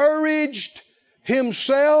 Encouraged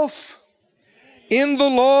himself in the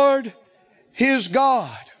Lord his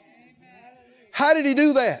God. How did he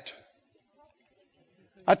do that?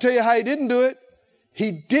 I tell you how he didn't do it.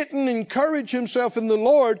 He didn't encourage himself in the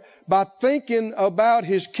Lord by thinking about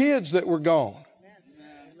his kids that were gone.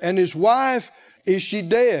 And his wife, is she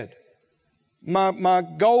dead? My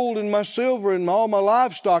gold and my silver and all my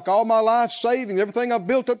livestock, all my life savings, everything I've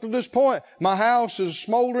built up to this point. My house is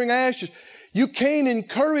smoldering ashes. You can't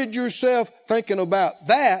encourage yourself thinking about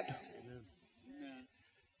that.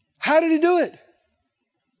 How did he do it?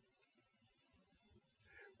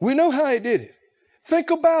 We know how he did it.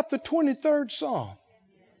 Think about the 23rd Psalm.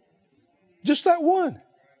 Just that one.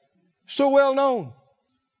 So well known.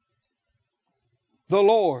 The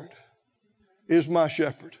Lord is my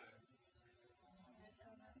shepherd.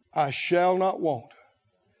 I shall not want.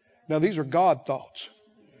 Now these are God thoughts.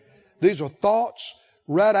 These are thoughts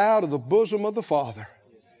right out of the bosom of the Father.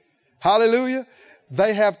 Hallelujah.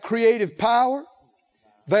 They have creative power.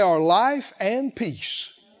 They are life and peace.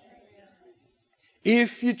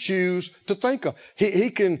 If you choose to think of.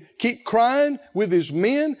 He can keep crying with his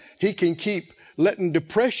men. He can keep letting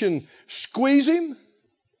depression squeeze him.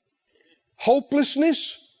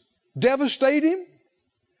 Hopelessness devastate him.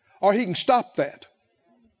 Or he can stop that.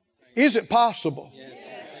 Is it possible?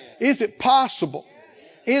 Is it possible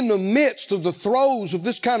in the midst of the throes of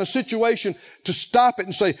this kind of situation to stop it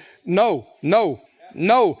and say, no,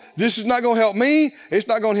 this is not going to help me. It's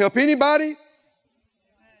not going to help anybody.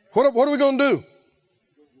 What are we going to do?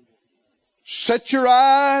 Set your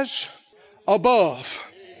eyes above.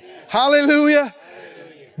 Hallelujah.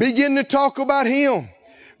 Begin to talk about Him.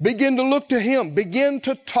 Begin to look to Him. Begin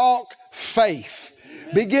to talk faith.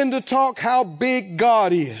 Begin to talk how big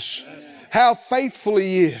God is. How faithful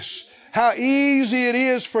He is. How easy it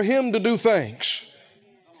is for Him to do things.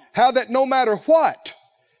 How that no matter what,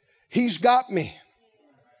 He's got me.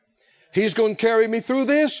 He's going to carry me through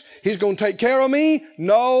this. He's going to take care of me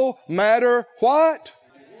no matter what.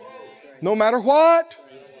 No matter what.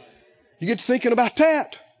 You get to thinking about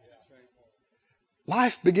that.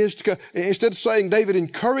 Life begins to come. Instead of saying David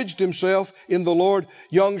encouraged himself in the Lord,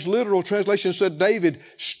 Young's literal translation said David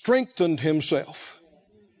strengthened himself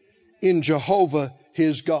in Jehovah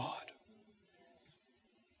his God.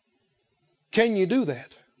 Can you do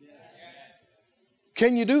that?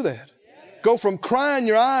 Can you do that? Go from crying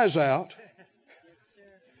your eyes out,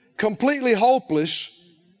 completely hopeless,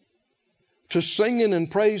 to singing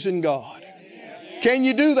and praising God. Can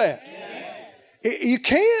you do that? You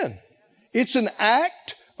can. It's an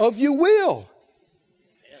act of your will.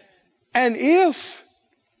 And if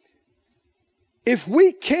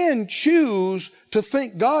we can choose to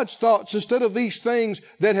think God's thoughts instead of these things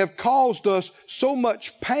that have caused us so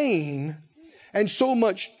much pain and so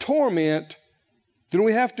much torment, then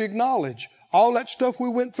we have to acknowledge all that stuff we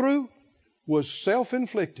went through was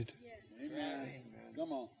self-inflicted. Amen.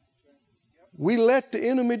 Come on. We let the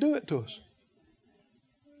enemy do it to us.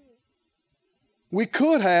 We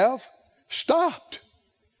could have stopped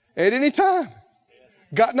at any time,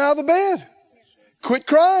 gotten out of the bed, quit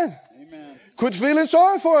crying, Amen. quit feeling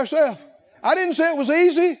sorry for ourselves. I didn't say it was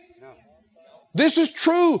easy. This is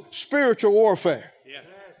true spiritual warfare.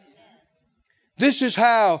 This is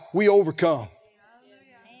how we overcome.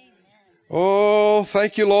 Oh,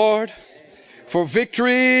 thank you, Lord, for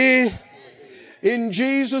victory in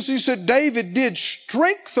Jesus. He said David did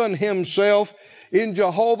strengthen himself in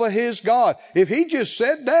Jehovah his God. If he just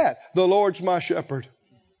said that, the Lord's my shepherd,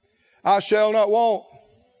 I shall not want.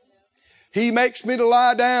 He makes me to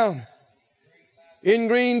lie down in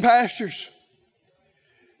green pastures.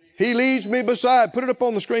 He leads me beside. Put it up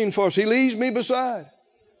on the screen for us. He leads me beside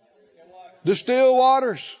the still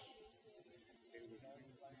waters.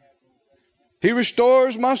 He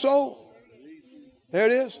restores my soul. There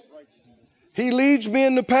it is. He leads me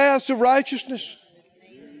in the paths of righteousness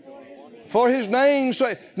for His name's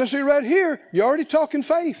sake. Now see right here, you're already talking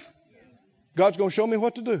faith. God's going to show me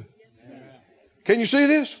what to do. Can you see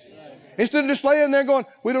this? Instead of just laying there going,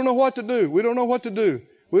 we don't know what to do. We don't know what to do.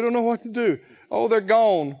 We don't know what to do. Oh, they're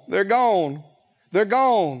gone. They're gone. They're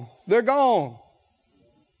gone. They're gone.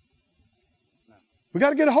 We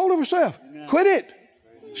got to get a hold of ourselves. Quit it.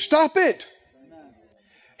 Stop it.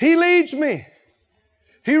 He leads me.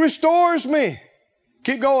 He restores me.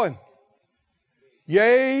 Keep going.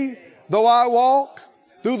 Yea, though I walk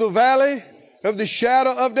through the valley of the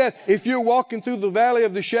shadow of death. If you're walking through the valley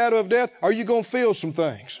of the shadow of death, are you going to feel some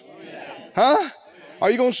things? Huh? Are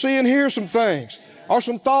you going to see and hear some things? Are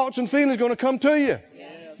some thoughts and feelings going to come to you?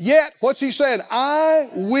 Yet, what's He said? I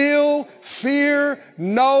will fear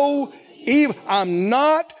no evil. I'm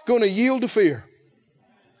not going to yield to fear.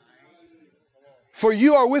 For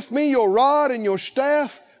you are with me, your rod and your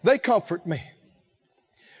staff, they comfort me.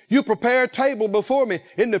 You prepare a table before me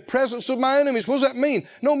in the presence of my enemies. What does that mean?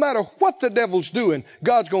 No matter what the devil's doing,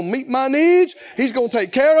 God's going to meet my needs. He's going to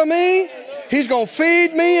take care of me. He's going to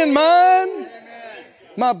feed me and mine.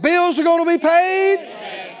 My bills are going to be paid.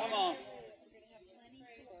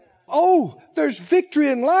 Oh, there's victory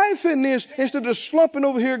in life in this. Instead of slumping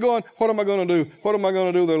over here going, what am I going to do? What am I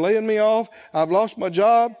going to do? They're laying me off. I've lost my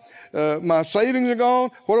job. My savings are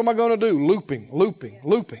gone. What am I going to do?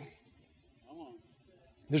 Looping.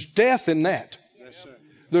 There's death in that.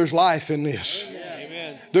 There's life in this.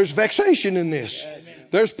 There's vexation in this.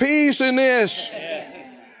 There's peace in this.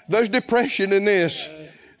 There's depression in this.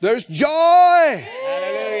 There's joy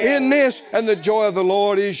in this. And the joy of the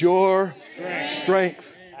Lord is your strength.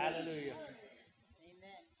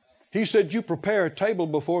 He said, you prepare a table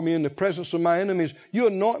before me in the presence of my enemies. You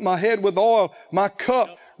anoint my head with oil. My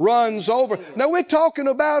cup runs over. Now we're talking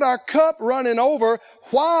about our cup running over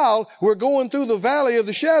while we're going through the valley of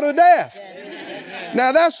the shadow of death.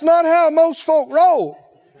 Now that's not how most folk roll.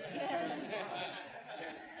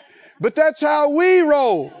 But that's how we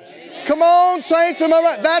roll. Come on, saints.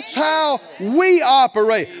 That's how we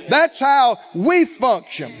operate. That's how we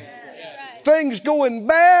function. Things going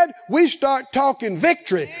bad, we start talking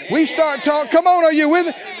victory. We start talking, come on, are you with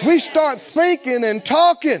it? We start thinking and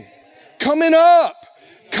talking, coming up,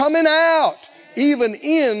 coming out, even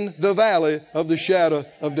in the valley of the shadow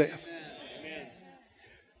of death.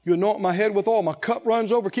 You anoint my head with oil, my cup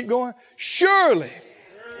runs over, keep going. Surely.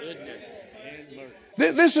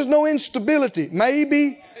 This is no instability.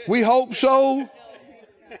 Maybe, we hope so.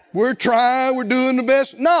 We're trying, we're doing the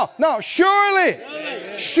best. No, surely.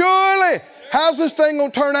 How's this thing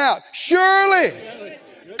going to turn out? Surely.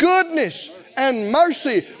 Goodness and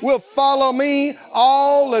mercy will follow me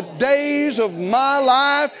all the days of my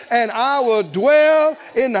life, and I will dwell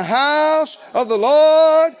in the house of the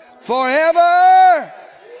Lord forever.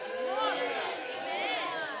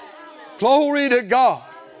 Glory to God.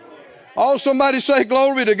 Oh, somebody say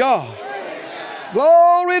glory to God.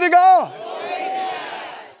 Glory to God.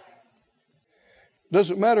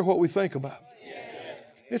 Doesn't matter what we think about.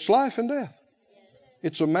 It's life and death.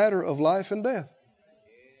 It's a matter of life and death.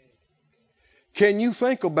 Can you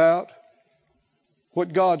think about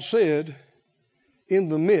what God said in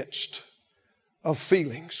the midst of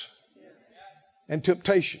feelings and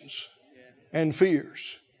temptations and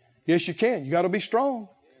fears? Yes, you can. You got to be strong.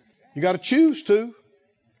 You got to choose to,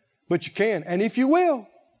 but you can. And if we will,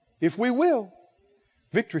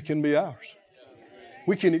 victory can be ours.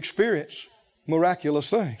 We can experience miraculous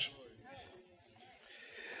things.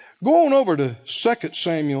 Go on over to 2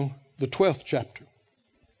 Samuel, the 12th chapter.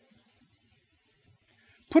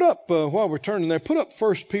 Put up, while we're turning there, put up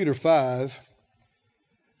 1 Peter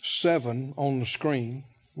 5:7 on the screen.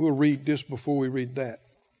 We'll read this before we read that.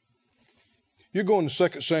 You're going to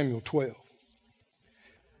 2 Samuel 12.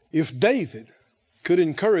 If David could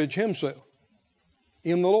encourage himself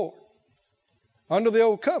in the Lord under the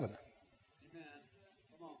old covenant,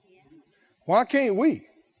 why can't we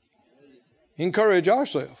encourage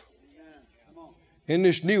ourselves in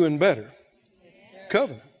this new and better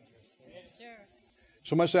covenant?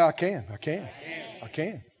 Somebody say, I can.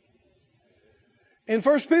 In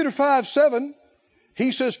 1 Peter 5:7,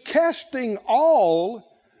 he says, casting all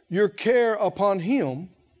your care upon him,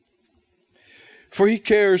 for he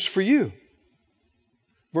cares for you.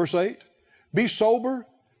 Verse 8, be sober,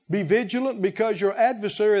 be vigilant, because your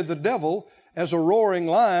adversary, the devil, as a roaring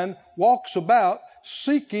lion, walks about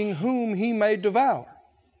seeking whom he may devour.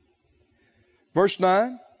 Verse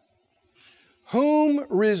 9, whom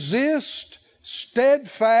resist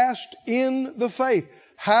steadfast in the faith.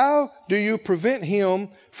 How do you prevent him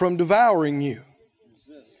from devouring you?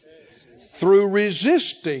 Through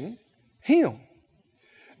resisting him.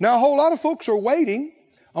 Now, a whole lot of folks are waiting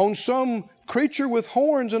on some creature with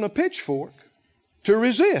horns and a pitchfork to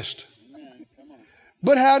resist.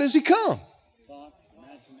 But how does he come?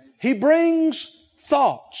 He brings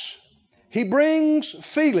thoughts. He brings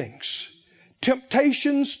feelings,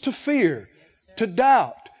 temptations to fear, to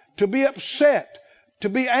doubt, to be upset, to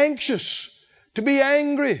be anxious, to be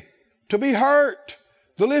angry, to be hurt.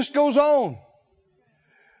 The list goes on.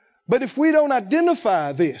 But if we don't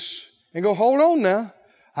identify this and go, hold on now,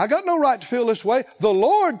 I got no right to feel this way. The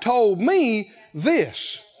Lord told me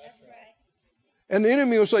this. That's right. And the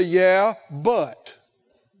enemy will say, yeah, but.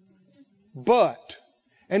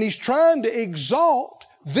 And he's trying to exalt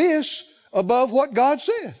this above what God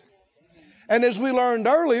said. And as we learned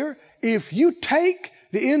earlier, if you take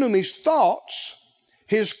the enemy's thoughts,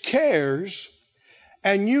 his cares,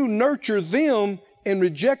 and you nurture them and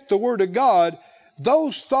reject the Word of God,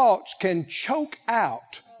 those thoughts can choke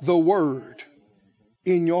out the Word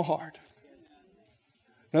in your heart.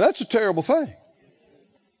 Now that's a terrible thing.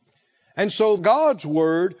 And so God's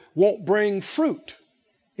Word won't bring fruit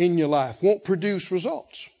in your life, won't produce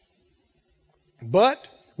results. But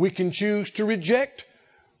we can choose to reject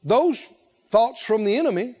those thoughts from the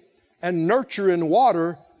enemy and nurture and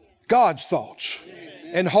water God's thoughts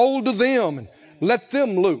and hold to them and let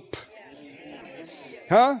them loop.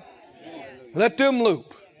 Let them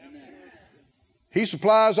loop. He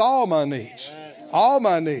supplies all my needs. All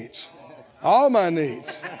my needs. All my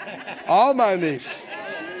needs. All my needs.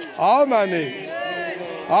 All my needs.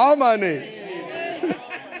 All my needs.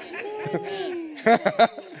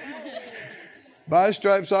 By His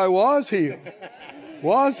stripes I was healed.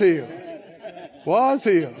 Was healed. Was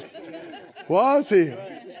healed. Was healed.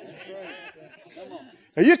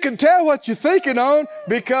 And you can tell what you're thinking on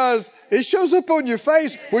because it shows up on your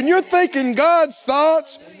face. When you're thinking God's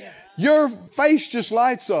thoughts, your face just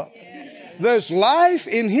lights up. There's life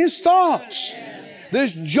in His thoughts.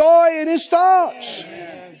 There's joy in His thoughts.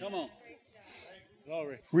 Come on.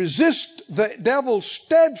 Glory. Resist the devil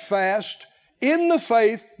steadfast in the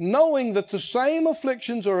faith, knowing that the same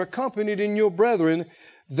afflictions are accompanied in your brethren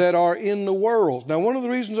that are in the world. Now, one of the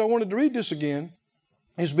reasons I wanted to read this again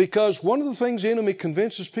is because one of the things the enemy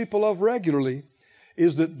convinces people of regularly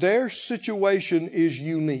is that their situation is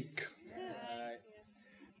unique.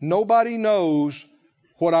 Nobody knows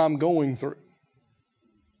what I'm going through.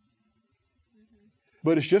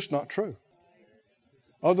 But it's just not true.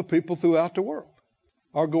 Other people throughout the world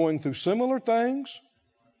are going through similar things,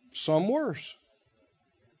 some worse.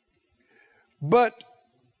 But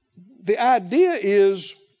the idea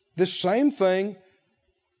is the same thing.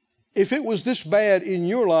 If it was this bad in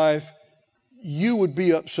your life, you would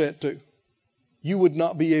be upset too. You would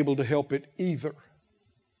not be able to help it either.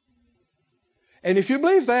 And if you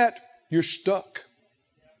believe that, you're stuck.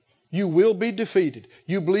 You will be defeated.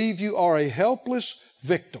 You believe you are a helpless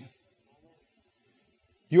victim.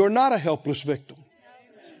 You are not a helpless victim.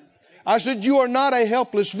 I said you are not a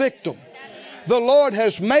helpless victim. The Lord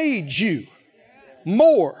has made you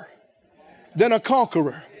more than a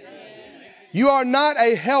conqueror. You are not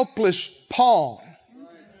a helpless pawn,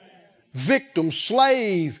 victim,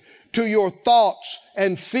 slave to your thoughts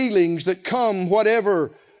and feelings that come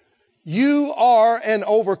whatever. You are an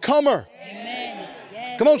overcomer. Amen.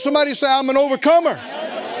 Yes. Come on, somebody say, I'm an overcomer.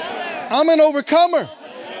 I'm an overcomer.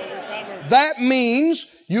 That means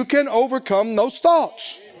you can overcome those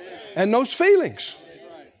thoughts and those feelings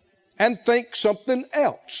and think something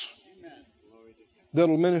else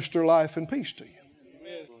that'll minister life and peace to you.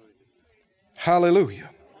 Hallelujah.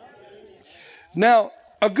 Now,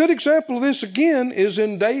 a good example of this again is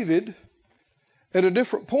in David at a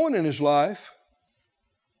different point in his life.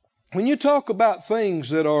 When you talk about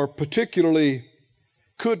things that are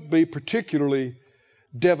could be particularly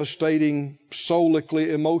devastating, soulically,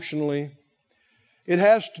 emotionally, it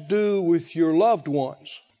has to do with your loved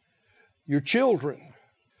ones, your children.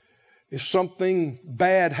 If something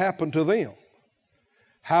bad happened to them,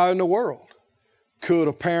 how in the world could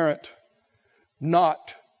a parent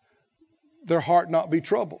their heart not be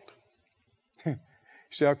troubled?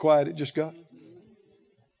 See how quiet it just got?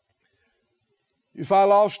 If I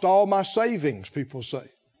lost all my savings, people say,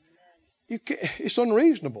 it's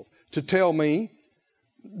unreasonable to tell me,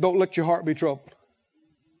 don't let your heart be troubled.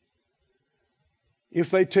 If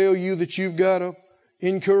they tell you that you've got an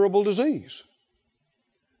incurable disease,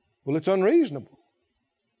 well, it's unreasonable.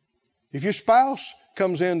 If your spouse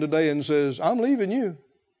comes in today and says, I'm leaving you,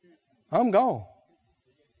 I'm gone,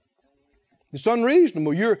 it's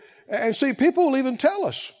unreasonable. And see, people will even tell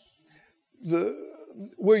us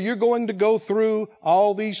where you're going to go through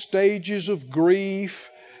all these stages of grief,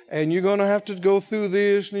 and you're going to have to go through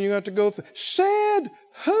this, and you have to go through. Said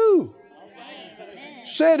who?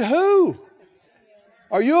 Said who?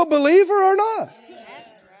 Are you a believer or not?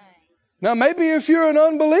 Now, maybe if you're an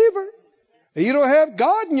unbeliever, and you don't have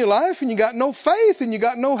God in your life, and you got no faith, and you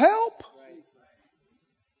got no help,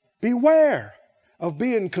 beware of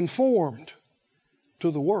being conformed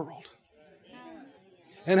to the world.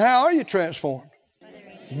 And how are you transformed?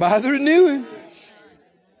 By the renewing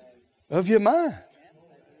of your mind.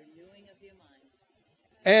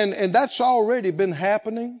 And that's already been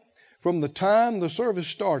happening from the time the service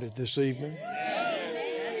started this evening.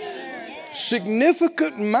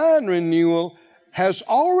 Significant mind renewal has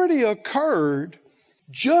already occurred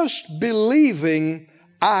just believing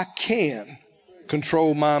I can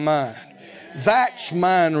control my mind. That's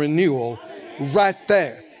mind renewal right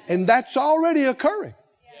there. And that's already occurring.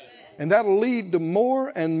 And that'll lead to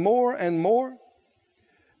more and more and more.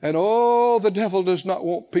 And the devil does not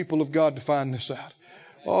want people of God to find this out.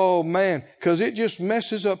 Oh man, because it just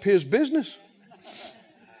messes up his business.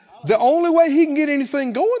 The only way he can get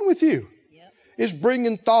anything going with you is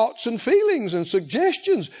bringing thoughts and feelings and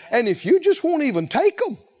suggestions. And if you just won't even take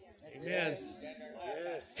them,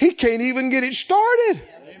 he can't even get it started.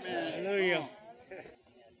 Hallelujah.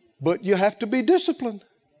 But you have to be disciplined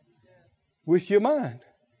with your mind.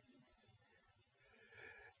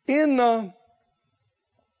 In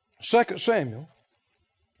 2 Samuel,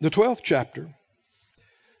 the 12th chapter,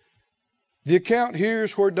 the account here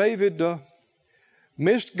is where David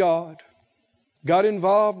missed God, got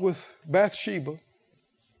involved with Bathsheba.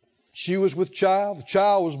 She was with child. The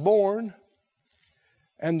child was born.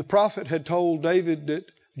 And the prophet had told David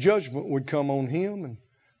that judgment would come on him and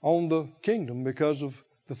on the kingdom because of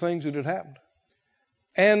the things that had happened.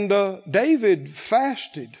 And David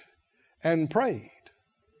fasted and prayed.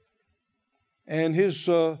 And his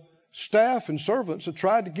staff and servants had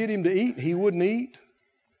tried to get him to eat. He wouldn't eat.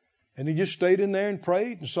 And he just stayed in there and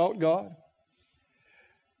prayed and sought God.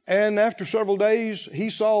 And after several days, he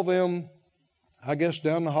saw them, I guess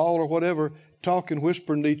down the hall or whatever, talking,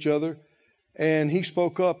 whispering to each other. And he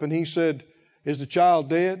spoke up and he said, "Is the child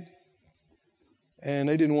dead?" And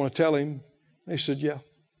they didn't want to tell him. They said, "Yeah,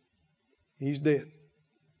 he's dead."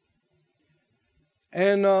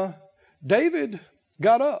 And David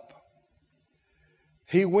got up.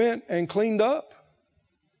 He went and cleaned up.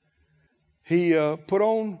 He put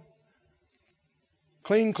on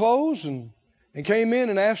clean clothes and came in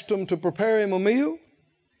and asked them to prepare him a meal.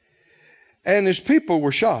 And his people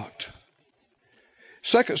were shocked.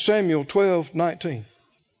 2 Samuel 12:19.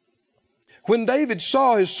 When David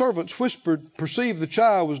saw his servants whispered, perceived the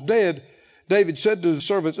child was dead, David said to the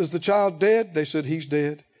servants, "Is the child dead?" They said, "He's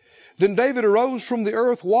dead." Then David arose from the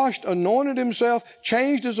earth, washed, anointed himself,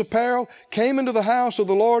 changed his apparel, came into the house of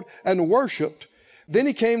the Lord and worshipped. Then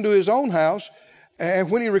he came to his own house, and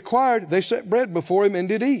when he required, they set bread before him and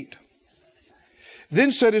did eat.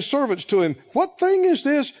 Then said his servants to him, "What thing is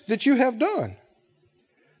this that you have done?"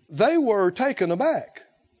 They were taken aback.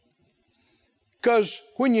 Because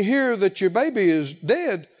when you hear that your baby is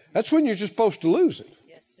dead, that's when you're just supposed to lose it.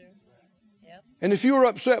 Yes, sir. Yep. And if you were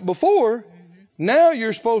upset before, now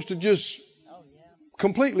you're supposed to just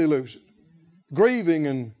completely lose it.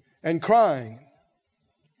 Grieving and crying.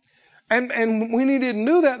 And when he didn't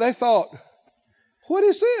do that, they thought, "What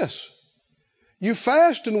is this? You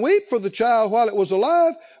fast and weep for the child while it was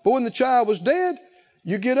alive, but when the child was dead,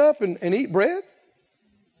 you get up and eat bread?"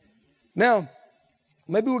 Now,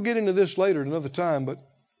 maybe we'll get into this later another time, but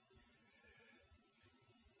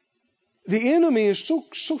the enemy is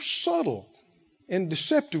so subtle and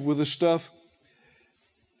deceptive with this stuff.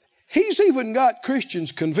 He's even got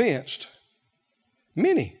Christians convinced,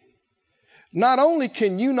 many, not only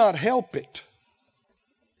can you not help it,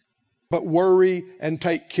 but worry and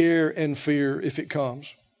take care and fear if it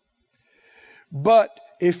comes. But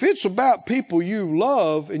if it's about people you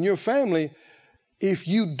love in your family, if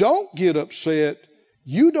you don't get upset,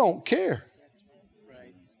 you don't care.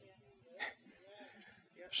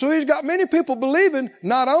 So he's got many people believing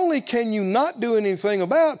not only can you not do anything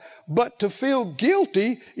about, but to feel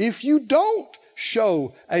guilty if you don't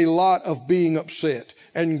show a lot of being upset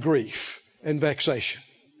and grief and vexation.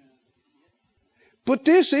 But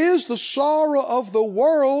this is the sorrow of the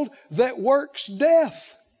world that works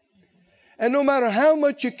death. And no matter how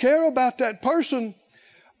much you care about that person,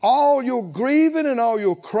 all your grieving and all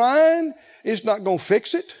your crying is not going to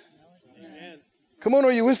fix it. Come on,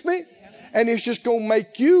 are you with me? And it's just going to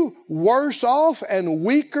make you worse off and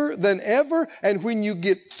weaker than ever. And when you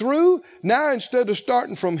get through, now instead of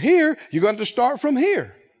starting from here, you're going to start from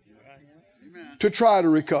here to try to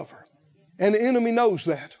recover. And the enemy knows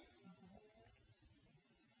that.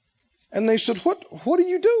 And they said, what are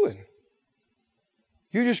you doing?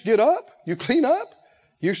 You just get up, you clean up,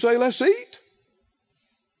 you say, "Let's eat."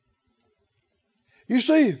 You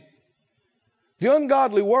see, the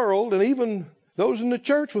ungodly world, and even those in the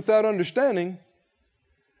church without understanding,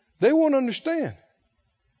 they won't understand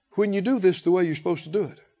when you do this the way you're supposed to do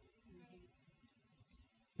it.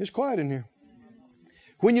 It's quiet in here.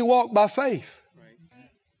 When you walk by faith,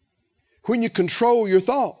 when you control your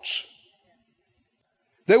thoughts,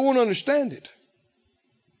 they won't understand it.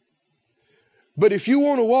 But if you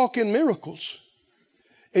want to walk in miracles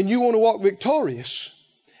and you want to walk victorious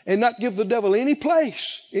and not give the devil any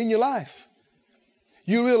place in your life,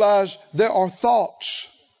 you realize there are thoughts.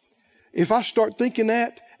 If I start thinking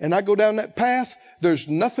that and I go down that path, there's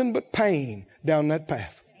nothing but pain down that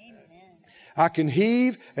path. I can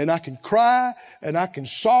heave and I can cry and I can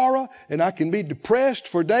sorrow and I can be depressed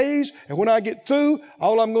for days. And when I get through,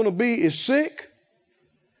 all I'm going to be is sick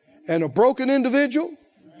and a broken individual.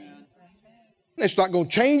 It's not going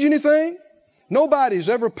to change anything. Nobody's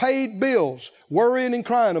ever paid bills worrying and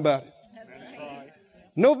crying about it.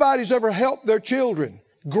 Nobody's ever helped their children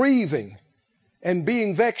grieving and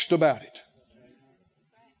being vexed about it.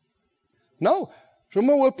 No. So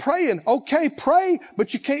we're praying. Okay, pray,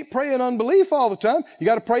 but you can't pray in unbelief all the time. You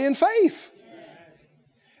got to pray in faith.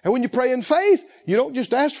 And when you pray in faith, you don't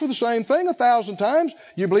just ask for the same thing 1,000 times.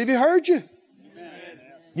 You believe He heard you.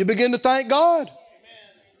 You begin to thank God.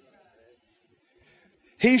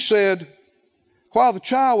 He said, "While the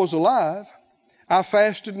child was alive, I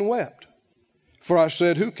fasted and wept. For I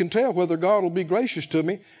said, who can tell whether God will be gracious to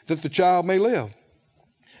me that the child may live?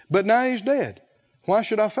 But now he's dead. Why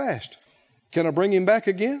should I fast? Can I bring him back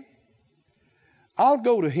again? I'll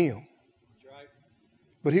go to him.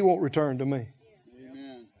 but he won't return to me.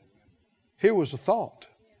 Amen. Here was a thought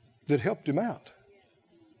that helped him out.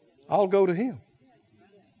 I'll go to him.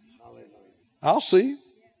 I'll see.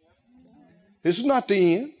 This is not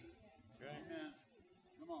the end.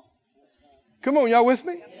 Come on, y'all with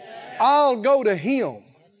me? I'll go to him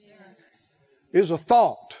is a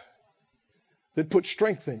thought that puts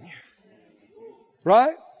strength in you.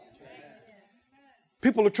 Right?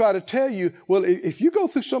 People will try to tell you, well, if you go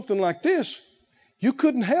through something like this, you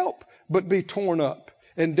couldn't help but be torn up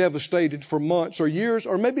and devastated for months or years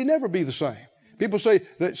or maybe never be the same. People say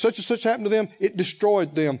that such and such happened to them, it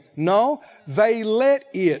destroyed them. No, they let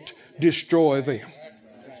it destroy them.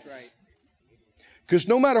 Because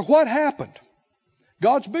no matter what happened,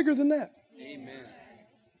 God's bigger than that. Amen.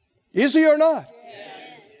 Is he or not?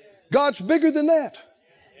 God's bigger than that.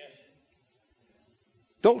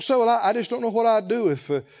 Don't say, well, I just don't know what I'd do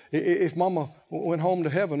if Mama went home to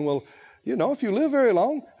heaven. Well, you know, if you live very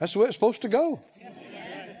long, that's the way it's supposed to go.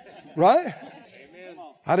 Right?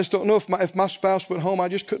 I just don't know if my spouse went home, I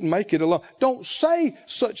just couldn't make it alone. Don't say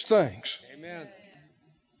such things. Amen.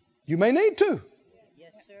 You may need to.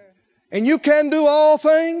 Yes, sir. And you can do all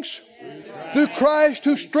things through Christ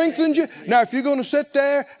who strengthens you. Now, if you're going to sit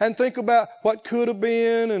there and think about what could have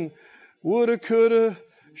been and woulda, coulda,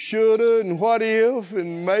 shoulda, and what if,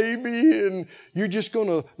 and maybe, and you're just going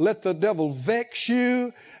to let the devil vex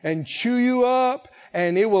you and chew you up,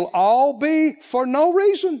 and it will all be for no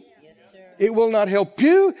reason. Yes, sir. It will not help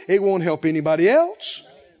you. It won't help anybody else.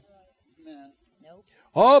 Nope.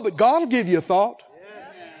 Oh, but God will give you a thought.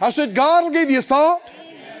 I said, God will give you a thought.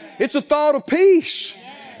 It's a thought of peace.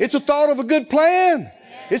 It's a thought of a good plan.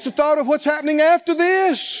 It's a thought of what's happening after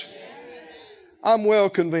this. I'm well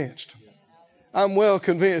convinced. I'm well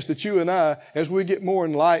convinced that you and I, as we get more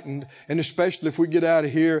enlightened, and especially if we get out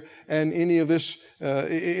of here and any of this,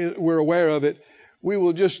 we're aware of it, we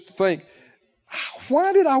will just think,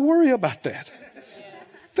 why did I worry about that?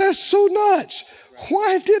 That's so nuts.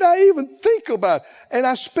 Why did I even think about it? And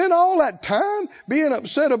I spent all that time being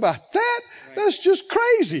upset about that? That's just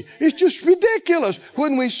crazy. It's just ridiculous.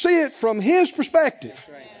 When we see it from his perspective,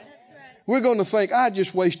 we're going to think, I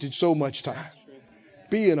just wasted so much time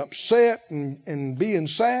being upset and being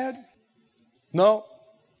sad. No.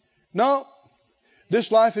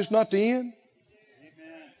 This life is not the end.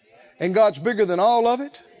 And God's bigger than all of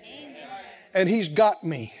it. And he's got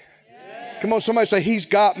me. Come on, somebody say, he's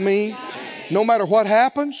got me. No matter what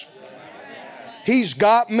happens, he's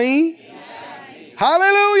got me.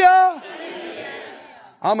 Hallelujah.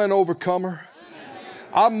 I'm an overcomer.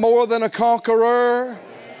 I'm more than a conqueror.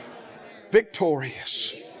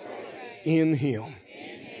 Victorious in him.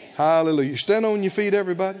 Hallelujah. Stand on your feet,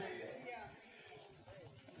 everybody.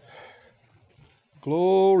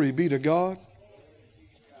 Glory be to God.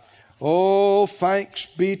 Oh, thanks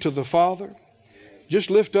be to the Father. Just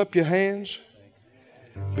lift up your hands.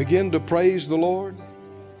 Begin to praise the Lord.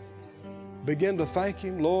 Begin to thank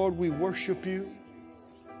him. Lord, we worship you.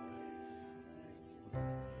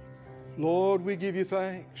 Lord, we give you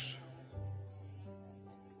thanks.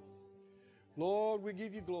 Lord, we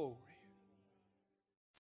give you glory.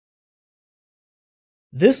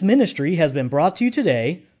 This ministry has been brought to you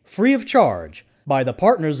today free of charge by the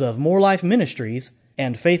partners of More Life Ministries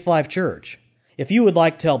and Faith Life Church. If you would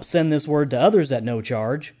like to help send this word to others at no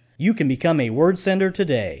charge, you can become a word sender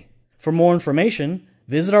today. For more information,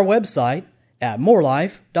 visit our website at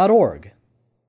morelife.org.